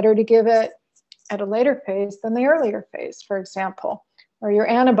 better to give it at a later phase than the earlier phase, for example, or your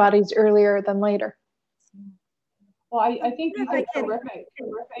antibodies earlier than later. Well, I think these are terrific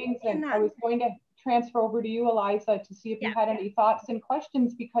things, and I was going to transfer over to you, Eliza, to see if you had any thoughts and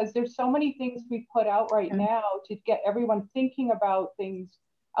questions, because there's so many things we've put out right now to get everyone thinking about things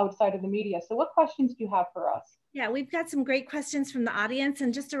outside of the media. So what questions do you have for us? Yeah, we've got some great questions from the audience,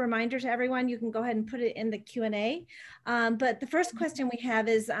 and just a reminder to everyone, you can go ahead and put it in the Q&A. But the first question we have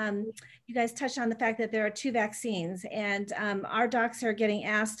is, you guys touched on the fact that there are 2 vaccines, and our docs are getting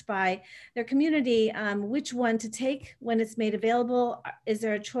asked by their community which one to take when it's made available. Is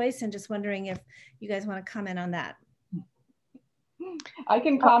there a choice? And just wondering if you guys want to comment on that. I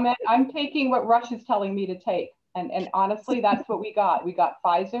can comment. I'm taking what Rush is telling me to take. And honestly, that's what we got. We got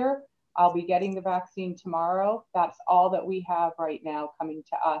Pfizer. I'll be getting the vaccine tomorrow. That's all that we have right now coming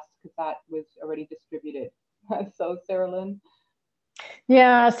to us, because that was already distributed. So, Sarah Lynn?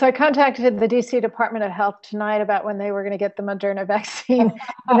 Yeah, so I contacted the DC Department of Health tonight about when they were going to get the Moderna vaccine,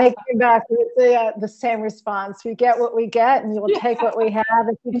 and they came back with the same response. We get what we get, and you will take what we have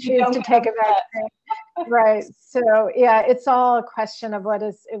if you choose to take a vaccine. Right. So, yeah, it's all a question of what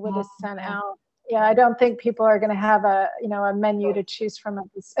is sent out. Yeah, I don't think people are going to have a menu to choose from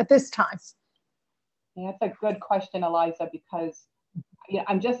at this time. Yeah, that's a good question, Eliza, because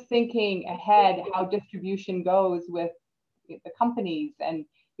I'm just thinking ahead how distribution goes with the companies and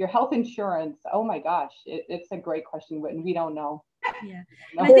your health insurance. Oh my gosh, it's a great question, and we don't know. Yeah,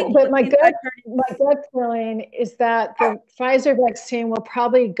 but my gut feeling is that the Pfizer vaccine will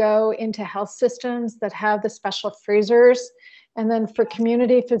probably go into health systems that have the special freezers. And then for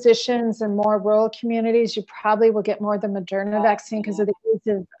community physicians and more rural communities, you probably will get more of the Moderna vaccine because of the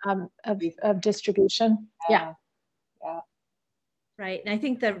ease of distribution. Yeah. Right. And I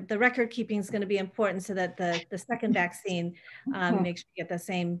think the record keeping is going to be important so that the second vaccine makes sure you get the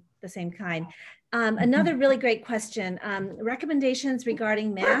same kind. Another really great question, recommendations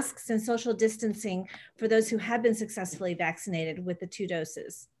regarding masks and social distancing for those who have been successfully vaccinated with the 2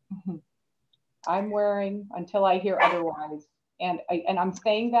 doses. I'm wearing until I hear otherwise. And I'm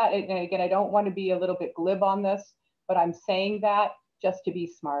saying that, and again, I don't want to be a little bit glib on this, but I'm saying that just to be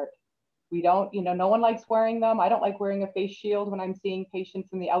smart. We don't, no one likes wearing them. I don't like wearing a face shield when I'm seeing patients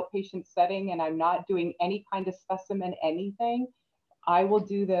in the outpatient setting and I'm not doing any kind of specimen anything. I will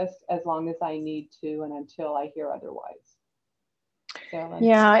do this as long as I need to and until I hear otherwise.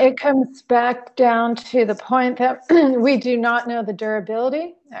 Yeah, it comes back down to the point that we do not know the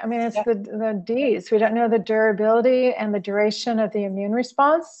durability. I mean, it's the Ds. We don't know the durability and the duration of the immune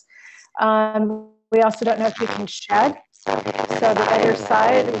response. We also don't know if you can shed. So the other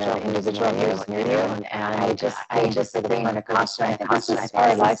side, the individual who's new, and I just think a caution. I think this is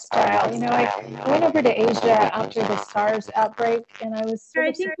our lifestyle. I went over to Asia after the SARS outbreak, and I was.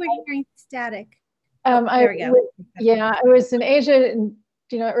 I think we're hearing static. Yeah, I was in Asia in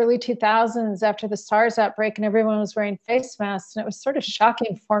early 2000s after the SARS outbreak, and everyone was wearing face masks, and it was sort of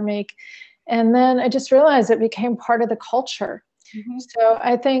shocking for me. And then I just realized it became part of the culture. Mm-hmm. So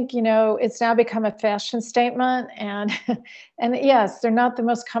I think, it's now become a fashion statement, and yes, they're not the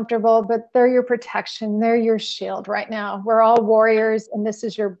most comfortable, but they're your protection. They're your shield right now. We're all warriors, and this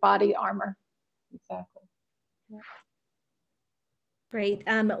is your body armor. Exactly. Yeah. Great.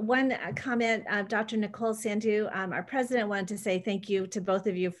 One comment, Dr. Nicole Sandhu, our president, wanted to say thank you to both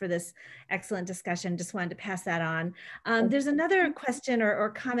of you for this excellent discussion. Just wanted to pass that on. There's another question or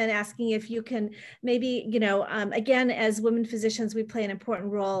comment asking if you can maybe, again, as women physicians, we play an important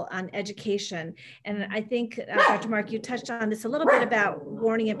role on education. And I think, Dr. Mark, you touched on this a little bit about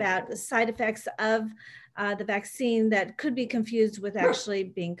warning about the side effects of the vaccine that could be confused with actually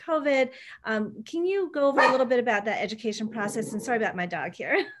being COVID. Can you go over a little bit about that education process? And sorry about my dog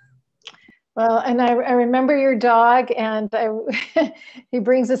here. Well, and I remember your dog, and he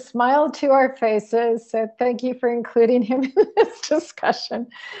brings a smile to our faces. So thank you for including him in this discussion.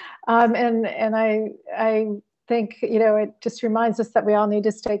 And I think, it just reminds us that we all need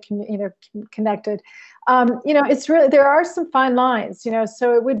to stay, connected. It's really, there are some fine lines,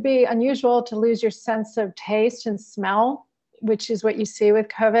 so it would be unusual to lose your sense of taste and smell, which is what you see with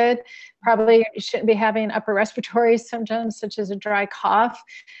COVID. Probably you shouldn't be having upper respiratory symptoms such as a dry cough.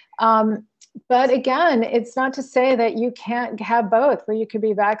 But again, it's not to say that you can't have both, where you could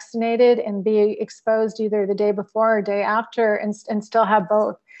be vaccinated and be exposed either the day before or day after and still have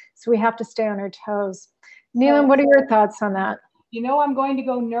both. So we have to stay on our toes. Neelam, what are your thoughts on that? I'm going to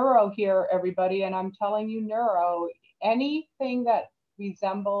go neuro here, everybody, and I'm telling you neuro, anything that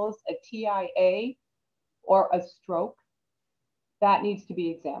resembles a TIA or a stroke, that needs to be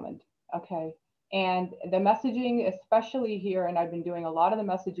examined, okay? And the messaging, especially here, and I've been doing a lot of the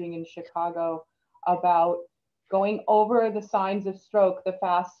messaging in Chicago about going over the signs of stroke, the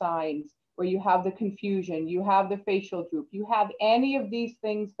fast signs, where you have the confusion, you have the facial droop, you have any of these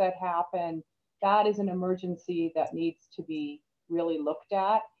things that happen, that is an emergency that needs to be really looked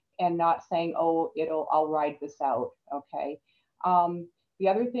at, and not saying, oh, I'll ride this out, okay? The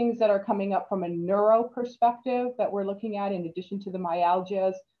other things that are coming up from a neuro perspective that we're looking at, in addition to the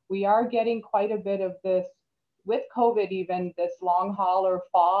myalgias, we are getting quite a bit of this, with COVID even, this long hauler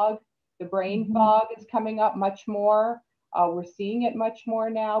fog. The brain fog is coming up much more. We're seeing it much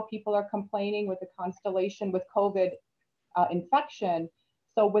more now. People are complaining with the constellation with COVID infection.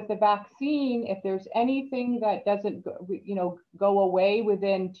 So with the vaccine, if there's anything that doesn't go away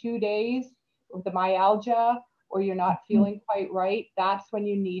within 2 days with the myalgia, or you're not feeling quite right, that's when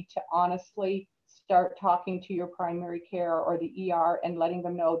you need to honestly start talking to your primary care or the ER and letting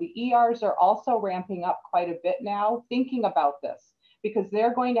them know. The ERs are also ramping up quite a bit now, thinking about this, because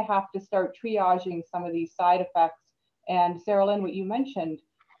they're going to have to start triaging some of these side effects. And Sarah Lynn, what you mentioned,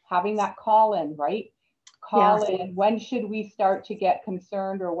 having that call in, right? Call in, when should we start to get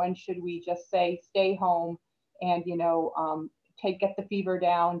concerned, or when should we just say, stay home and, get the fever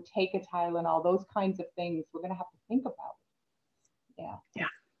down, take a Tylenol, those kinds of things. We're going to have to think about it.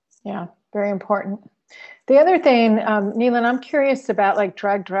 Yeah, very important. The other thing, Neelan, I'm curious about like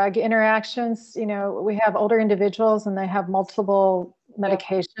drug-drug interactions. We have older individuals and they have multiple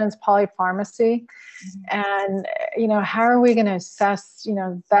medications, polypharmacy. And, how are we going to assess,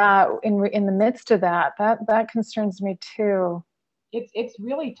 that in the midst of that? That concerns me too. It's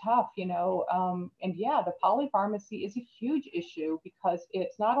really tough, and yeah, the polypharmacy is a huge issue, because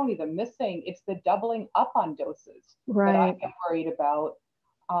it's not only the missing, it's the doubling up on doses that I get worried about.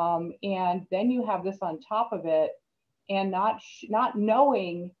 And then you have this on top of it, and not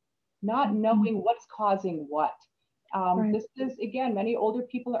knowing what's causing what. This is, again, many older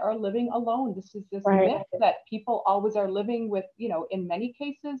people are living alone. This is this myth that people always are living with, in many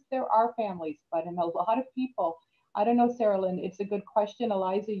cases there are families, but in a lot of people, I don't know, Sarah Lynn, it's a good question.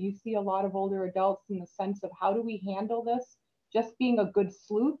 Eliza, you see a lot of older adults in the sense of, how do we handle this? Just being a good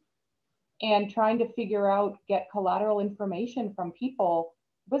sleuth and trying to figure out, get collateral information from people.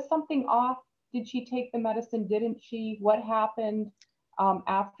 Was something off? Did she take the medicine? Didn't she? What happened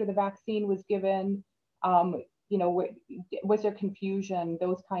after the vaccine was given? Was there confusion?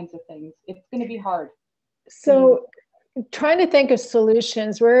 Those kinds of things. It's going to be hard. So trying to think of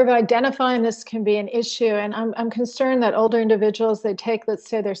solutions. We're identifying this can be an issue, and I'm concerned that older individuals, they take, let's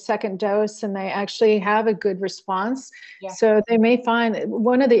say, their second dose and they actually have a good response. So they may find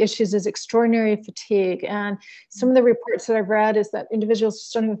one of the issues is extraordinary fatigue, and some of the reports that I've read is that individuals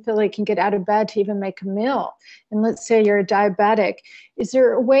just don't even feel they can get out of bed to even make a meal. And let's say you're a diabetic, is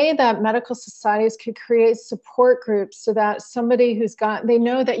there a way that medical societies could create support groups so that somebody they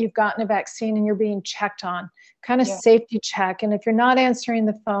know that you've gotten a vaccine and you're being checked on, kind of safety check. And if you're not answering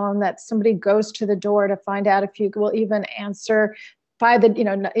the phone, that somebody goes to the door to find out if you will even answer by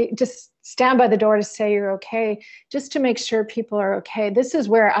the, just stand by the door to say you're okay, just to make sure people are okay. This is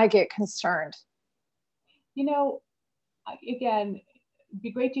where I get concerned. Again, it'd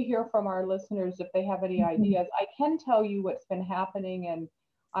be great to hear from our listeners if they have any ideas. I can tell you what's been happening, and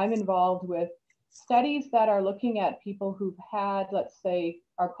I'm involved with studies that are looking at people who've had, let's say,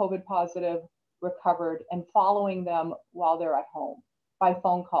 are COVID positive, recovered, and following them while they're at home by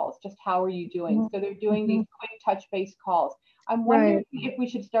phone calls. Just how are you doing? So they're doing these quick touch base calls. I'm wondering if we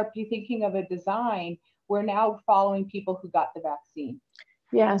should start thinking of a design where now following people who got the vaccine.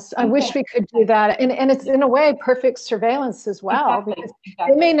 Yes, I wish we could do that. And it's in a way perfect surveillance as well, because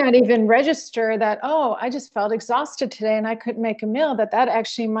they may not even register that, oh, I just felt exhausted today and I couldn't make a meal, that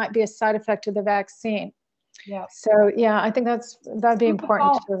actually might be a side effect of the vaccine. Yeah. So yeah, I think that'd be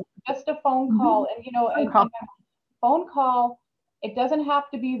important too. Just a phone call, and phone call, it doesn't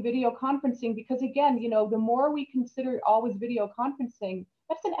have to be video conferencing, because again, the more we consider always video conferencing,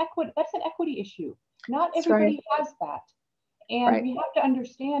 that's an equity issue. Not everybody has that. And we have to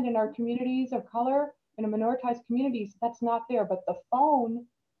understand in our communities of color, in minoritized communities, that's not there, but the phone,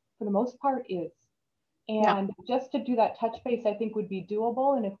 for the most part, is. And just to do that touch base, I think would be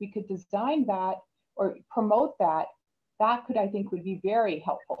doable. And if we could design that or promote that, that could, I think, would be very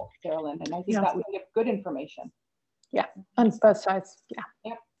helpful, Sarah Lynn. And I think that would give good information. Yeah, on both sides. Yeah.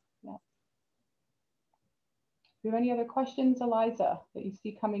 Do you have any other questions, Eliza, that you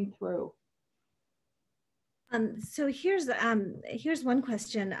see coming through? So here's one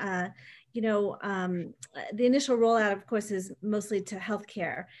question. The initial rollout, of course, is mostly to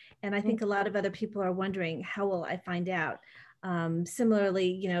healthcare, and I think a lot of other people are wondering, how will I find out?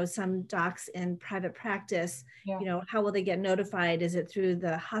 Similarly, some docs in private practice, how will they get notified? Is it through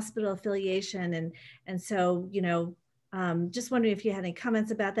the hospital affiliation? And so, just wondering if you had any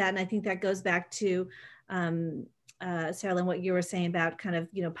comments about that. And I think that goes back to Sarah Lynn, what you were saying about kind of,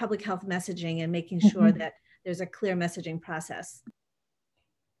 public health messaging and making sure that there's a clear messaging process.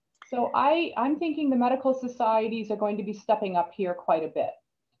 So I'm thinking the medical societies are going to be stepping up here quite a bit.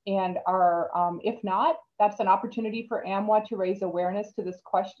 And if not, that's an opportunity for AMWA to raise awareness to this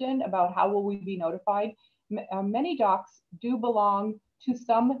question about how will we be notified. Many docs do belong to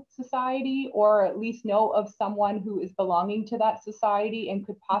some society, or at least know of someone who is belonging to that society and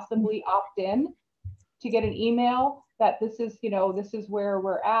could possibly opt in to get an email that this is where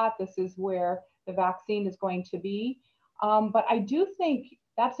we're at, this is where the vaccine is going to be. But I do think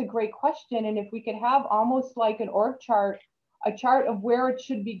that's a great question. And if we could have almost like an org chart, a chart of where it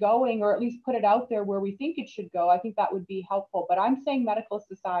should be going, or at least put it out there where we think it should go, I think that would be helpful. But I'm saying medical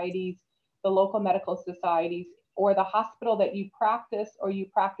societies, the local medical societies, or the hospital that you practice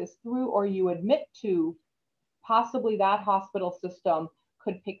through, or you admit to, possibly that hospital system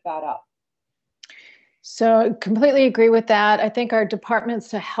could pick that up. So completely agree with that. I think our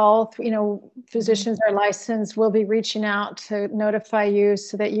departments of health, physicians are licensed, will be reaching out to notify you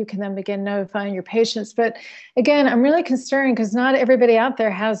so that you can then begin notifying your patients. But again, I'm really concerned because not everybody out there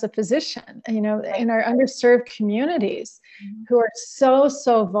has a physician, in our underserved communities who are so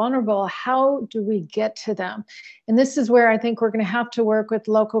vulnerable. How do we get to them? And this is where I think we're going to have to work with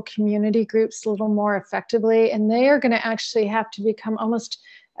local community groups a little more effectively. And they are going to actually have to become almost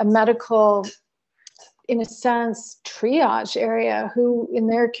a medical, in a sense, triage area, who in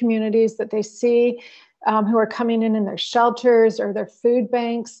their communities that they see, who are coming in their shelters or their food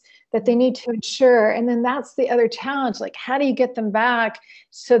banks, that they need to ensure. And then that's the other challenge, like how do you get them back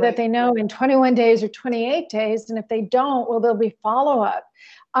so that they know in 21 days or 28 days, and if they don't, well, there'll be follow-up.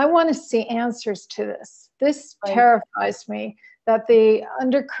 I want to see answers to this. This terrifies me, that the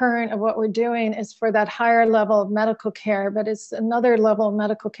undercurrent of what we're doing is for that higher level of medical care, but it's another level of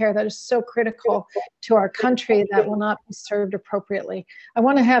medical care that is so critical to our country that will not be served appropriately. I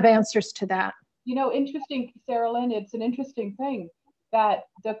want to have answers to that. Interesting, Sarah Lynn, it's an interesting thing that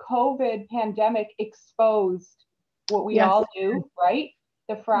the COVID pandemic exposed what we all do, right?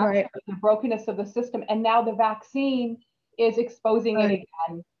 The fracture, the brokenness of the system. And now the vaccine is exposing it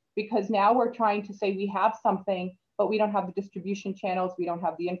again, because now we're trying to say we have something, but we don't have the distribution channels, we don't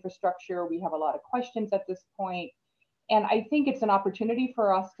have the infrastructure, we have a lot of questions at this point. And I think it's an opportunity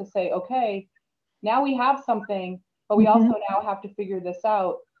for us to say, okay, now we have something, but we also now have to figure this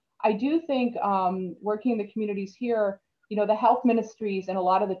out. I do think working in the communities here, the health ministries and a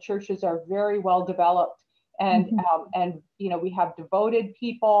lot of the churches are very well developed. And we have devoted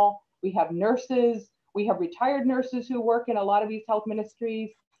people, we have nurses, We have retired nurses who work in a lot of these health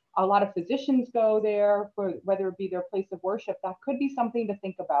ministries. A lot of physicians go there for whether it be their place of worship. That could be something to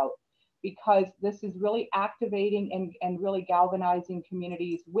think about, because this is really activating and really galvanizing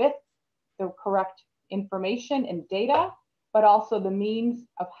communities with the correct information and data, but also the means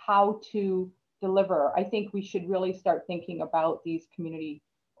of how to deliver. I think we should really start thinking about these community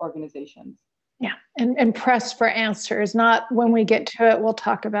organizations. Yeah, and press for answers, not when we get to it, we'll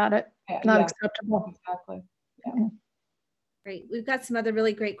talk about it. Not acceptable. Exactly. Yeah. Great. We've got some other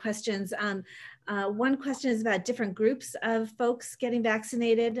really great questions. One question is about different groups of folks getting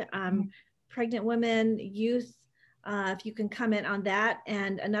vaccinated, pregnant women, youth, if you can comment on that.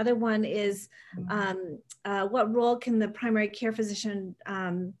 And another one is, what role can the primary care physician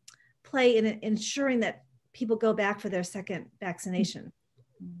play in ensuring that people go back for their second vaccination?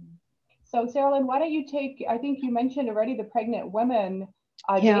 So Sarah Lynn, why don't you take, I think you mentioned already the pregnant women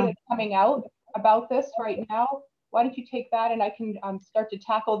data coming out about this right now. Why don't you take that, and I can start to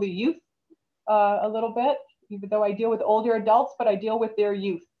tackle the youth a little bit, even though I deal with older adults, but I deal with their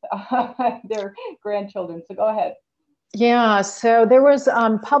youth, their grandchildren. So go ahead. Yeah, so there was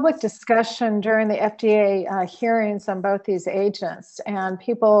public discussion during the FDA hearings on both these agents, and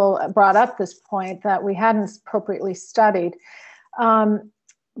people brought up this point that we hadn't appropriately studied.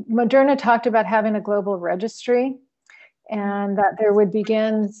 Moderna talked about having a global registry, and that there would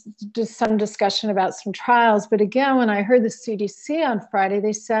begin just some discussion about some trials. But again, when I heard the CDC on Friday,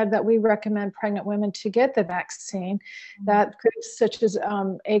 they said that we recommend pregnant women to get the vaccine. That groups such as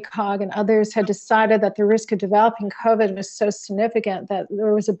ACOG and others had decided that the risk of developing COVID was so significant that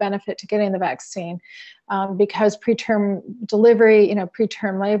there was a benefit to getting the vaccine. Because preterm delivery,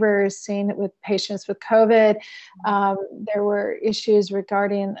 preterm labor is seen with patients with COVID. There were issues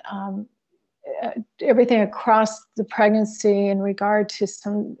regarding everything across the pregnancy in regard to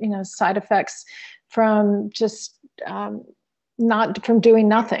some, side effects from just not from doing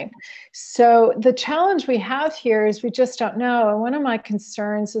nothing. So the challenge we have here is we just don't know. And one of my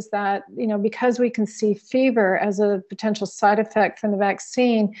concerns is that, because we can see fever as a potential side effect from the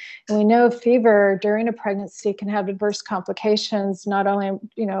vaccine, and we know fever during a pregnancy can have adverse complications, not only,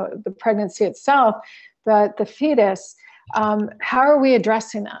 the pregnancy itself, but the fetus. How are we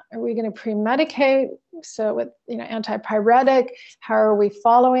addressing that? Are we going to pre-medicate? So with, antipyretic, how are we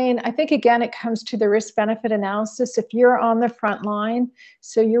following? I think, again, it comes to the risk-benefit analysis. If you're on the front line,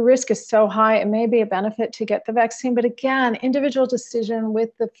 so your risk is so high, it may be a benefit to get the vaccine. But again, individual decision with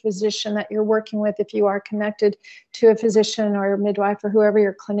the physician that you're working with, if you are connected to a physician or a midwife or whoever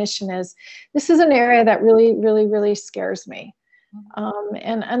your clinician is. This is an area that really, really, really scares me.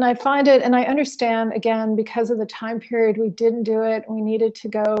 And I find it, and I understand, again, because of the time period, we didn't do it. We needed to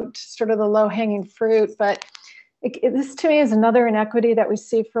go to sort of the low-hanging fruit. But this, to me, is another inequity that we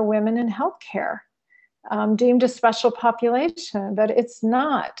see for women in healthcare, deemed a special population, but it's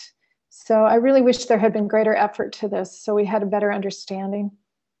not. So I really wish there had been greater effort to this, so we had a better understanding.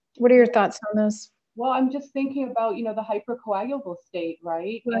 What are your thoughts on this? Well, I'm just thinking about, the hypercoagulable state,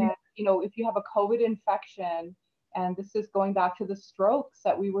 right? And, if you have a COVID infection, and this is going back to the strokes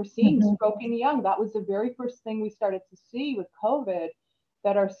that we were seeing, stroke in young. That was the very first thing we started to see with COVID,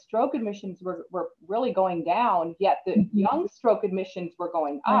 that our stroke admissions were really going down, yet the young stroke admissions were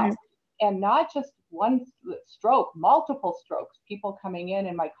going up. And not just one stroke, multiple strokes, people coming in,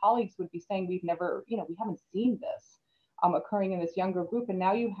 and my colleagues would be saying, we've never, we haven't seen this occurring in this younger group. And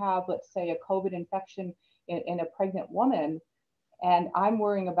now you have, let's say, a COVID infection in a pregnant woman. And I'm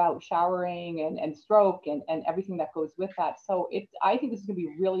worrying about showering and stroke and everything that goes with that. So I think this is going to be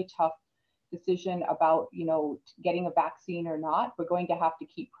a really tough decision about, getting a vaccine or not. We're going to have to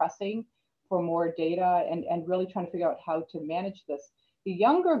keep pressing for more data and really trying to figure out how to manage this. The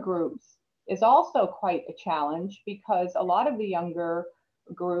younger groups is also quite a challenge, because a lot of the younger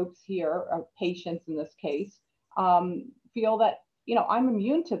groups here, patients in this case, feel that, I'm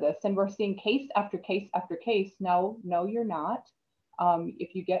immune to this, and we're seeing case after case after case. No, you're not.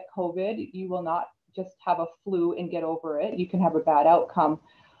 If you get COVID, you will not just have a flu and get over it. You can have a bad outcome.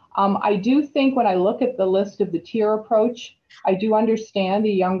 I do think when I look at the list of the tier approach, I do understand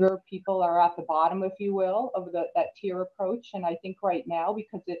the younger people are at the bottom, if you will, of that tier approach. And I think right now,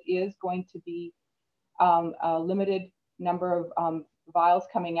 because it is going to be a limited number of vials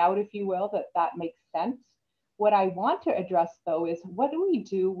coming out, if you will, that makes sense. What I want to address, though, is what do we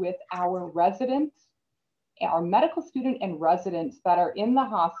do with our residents, our medical student and residents that are in the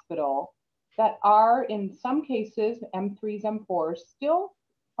hospital, that are in some cases M3s, M4s, still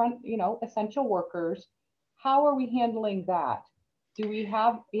essential workers? How are we handling that? Do we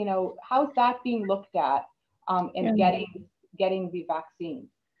have, how's that being looked at and getting the vaccine?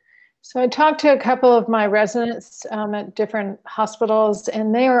 So I talked to a couple of my residents at different hospitals,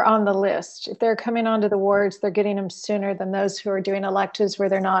 and they are on the list. If they're coming onto the wards, they're getting them sooner than those who are doing electives where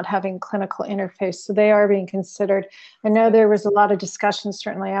they're not having clinical interface. So they are being considered. I know there was a lot of discussion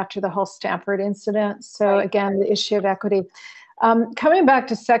certainly after the whole Stanford incident. So again, the issue of equity. Coming back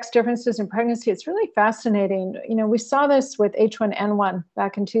to sex differences in pregnancy, it's really fascinating. You know, we saw this with H1N1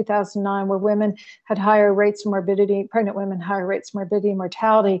 back in 2009, where women had higher rates of morbidity, pregnant women, higher rates of morbidity and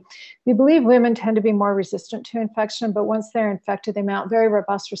mortality. We believe women tend to be more resistant to infection, but once they're infected, they mount very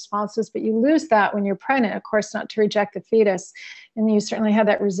robust responses, but you lose that when you're pregnant, of course, not to reject the fetus. And you certainly have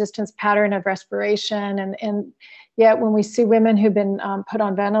that resistance pattern of respiration. And yet when we see women who've been put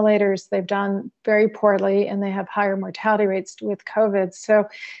on ventilators, they've done very poorly and they have higher mortality rates with COVID. So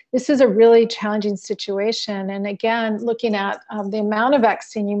this is a really challenging situation. And again, looking at the amount of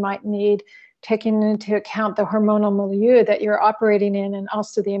vaccine you might need, taking into account the hormonal milieu that you're operating in and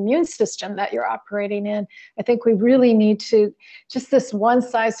also the immune system that you're operating in, I think we really need to, just this one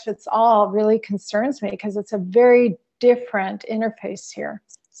size fits all really concerns me because it's a very different interface here.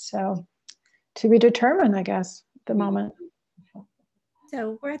 So to be determined, I guess, at the moment.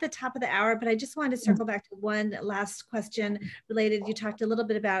 So we're at the top of the hour, but I just wanted to circle back to one last question related. You talked a little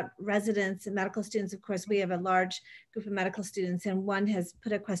bit about residents and medical students. Of course, we have a large group of medical students, and one has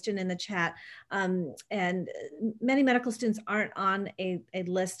put a question in the chat. And many medical students aren't on a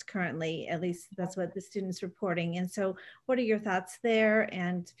list currently, at least that's what the student's reporting. And so what are your thoughts there?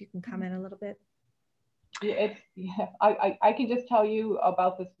 And if you can comment a little bit. I can just tell you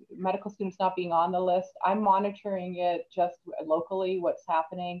about this medical students not being on the list. I'm monitoring it just locally, what's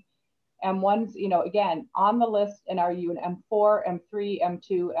happening. M1's, you know, again, on the list, and are you an M4, M3,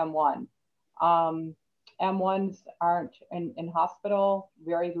 M2, M1? M1s aren't in hospital,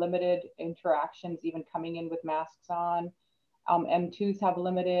 very limited interactions, even coming in with masks on. M2s have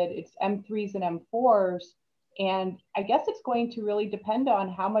limited, it's M3s and M4s. And I guess it's going to really depend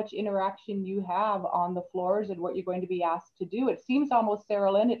on how much interaction you have on the floors and what you're going to be asked to do. It seems almost, Sarah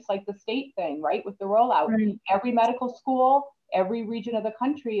Lynn, it's like the state thing, right? With the rollout. Right. Every medical school, every region of the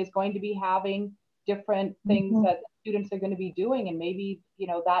country is going to be having different things that students are going to be doing. And maybe, you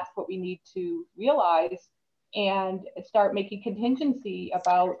know, that's what we need to realize and start making contingency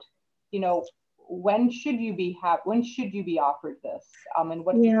about, you know, when should you be offered this? And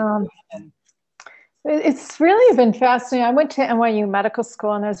what's the situation? It's really been fascinating. I went to NYU Medical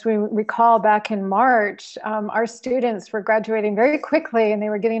School, and as we recall back in March, our students were graduating very quickly and they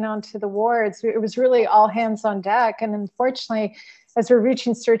were getting onto the wards. It was really all hands on deck. And unfortunately, as we're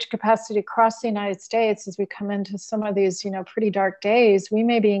reaching surge capacity across the United States, as we come into some of these, you know, pretty dark days, we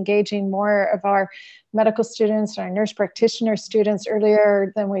may be engaging more of our medical students, our nurse practitioner students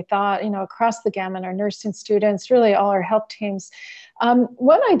earlier than we thought, you know, across the gamut, our nursing students, really all our health teams.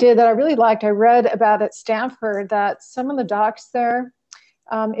 One idea that I really liked, I read about at Stanford, that some of the docs there,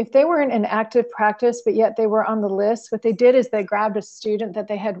 if they weren't in active practice, but yet they were on the list, what they did is they grabbed a student that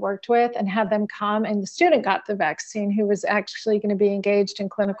they had worked with and had them come, and the student got the vaccine who was actually going to be engaged in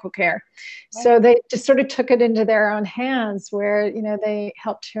clinical care. Right. So they just sort of took it into their own hands where, you know, they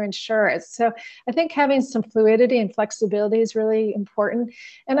helped to ensure it. So I think having some fluidity and flexibility is really important.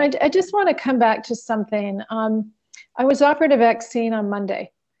 And I just want to come back to something. I was offered a vaccine on Monday,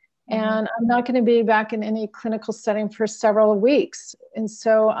 and I'm not going to be back in any clinical setting for several weeks. And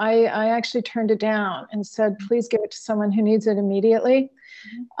so I actually turned it down and said, please give it to someone who needs it immediately.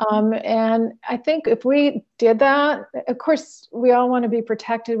 And I think if we did that, of course, we all want to be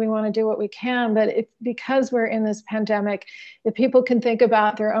protected. We want to do what we can. But because we're in this pandemic, if people can think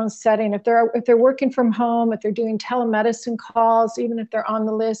about their own setting, if they're working from home, if they're doing telemedicine calls, even if they're on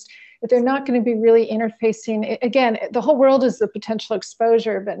the list, if they're not going to be really interfacing, again, the whole world is the potential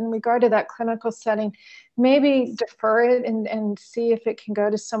exposure, but in regard to that clinical setting, maybe defer it and see if it can go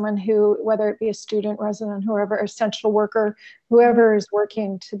to someone who, whether it be a student, resident, whoever, essential worker, whoever is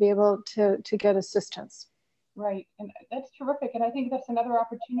working to be able to get assistance. Right, and that's terrific. And I think that's another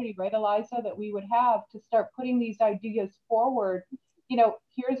opportunity, right, Eliza, that we would have to start putting these ideas forward. You know,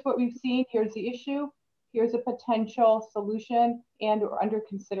 here's what we've seen, here's the issue. Here's a potential solution and or under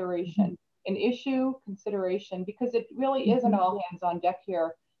consideration, an issue, consideration, because it really is an all hands on deck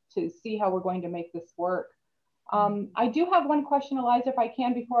here to see how we're going to make this work. I do have one question, Eliza, if I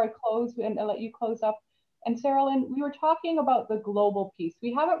can, before I close and let you close up. And Sarah Lynn, we were talking about the global piece.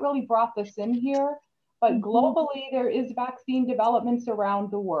 We haven't really brought this in here, but globally there is vaccine developments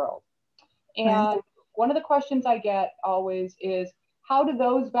around the world. And one of the questions I get always is, how do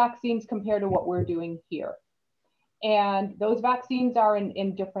those vaccines compare to what we're doing here? And those vaccines are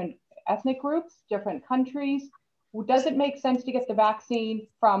in different ethnic groups, different countries. does it make sense to get the vaccine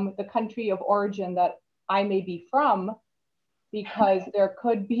from the country of origin that I may be from, because there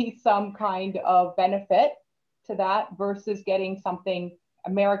could be some kind of benefit to that versus getting something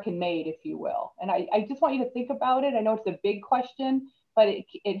American made, if you will. And I just want you to think about it. I know it's a big question, but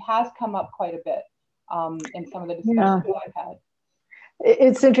it has come up quite a bit in some of the discussions I've had.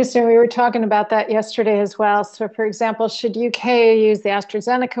 It's interesting. We were talking about that yesterday as well. So for example, should UK use the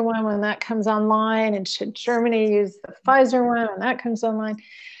AstraZeneca one when that comes online? And should Germany use the Pfizer one when that comes online?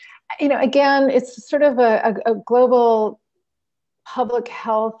 You know, again, it's sort of a global public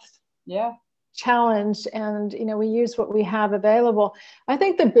health challenge, and you know, we use what we have available. I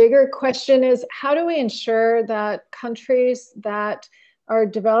think the bigger question is, how do we ensure that countries that are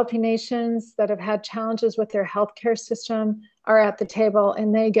developing nations that have had challenges with their healthcare system are at the table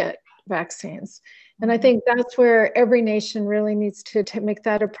and they get vaccines? And I think that's where every nation really needs to make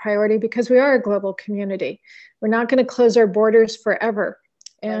that a priority, because we are a global community. We're not going to close our borders forever.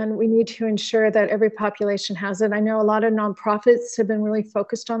 And we need to ensure that every population has it. I know a lot of nonprofits have been really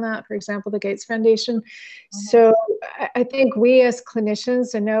focused on that, for example, the Gates Foundation. So I think we as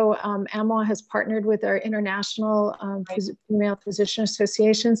clinicians, I know AMWA has partnered with our international female physician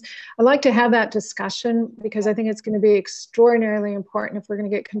associations. I'd like to have that discussion, because I think it's going to be extraordinarily important if we're going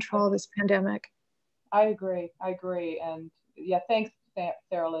to get control of this pandemic. I agree. And yeah, thanks,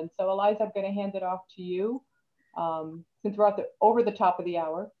 Sarah Lynn. So Eliza, I'm going to hand it off to you. Since we're over the top of the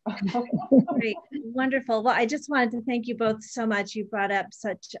hour. Great, wonderful. Well, I just wanted to thank you both so much. You brought up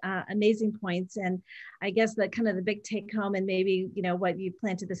such amazing points, and I guess that kind of the big take home, and maybe what you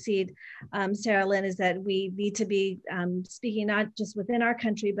planted the seed, Sarah Lynn, is that we need to be speaking not just within our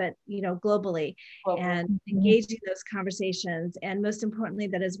country, but globally, and engaging those conversations, and most importantly,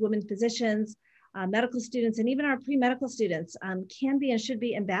 that as women physicians, medical students, and even our pre-medical students can be and should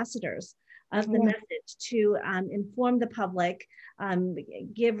be ambassadors of the message to inform the public,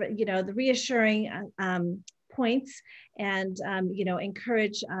 give the reassuring points, and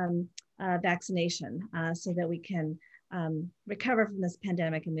encourage vaccination so that we can recover from this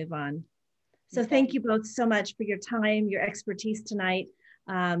pandemic and move on. So thank you both so much for your time, your expertise tonight.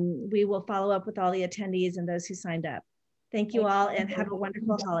 We will follow up with all the attendees and those who signed up. Thank you all, and have a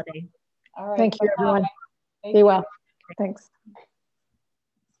wonderful holiday. All right. Thank you, everyone. Be well. Thanks.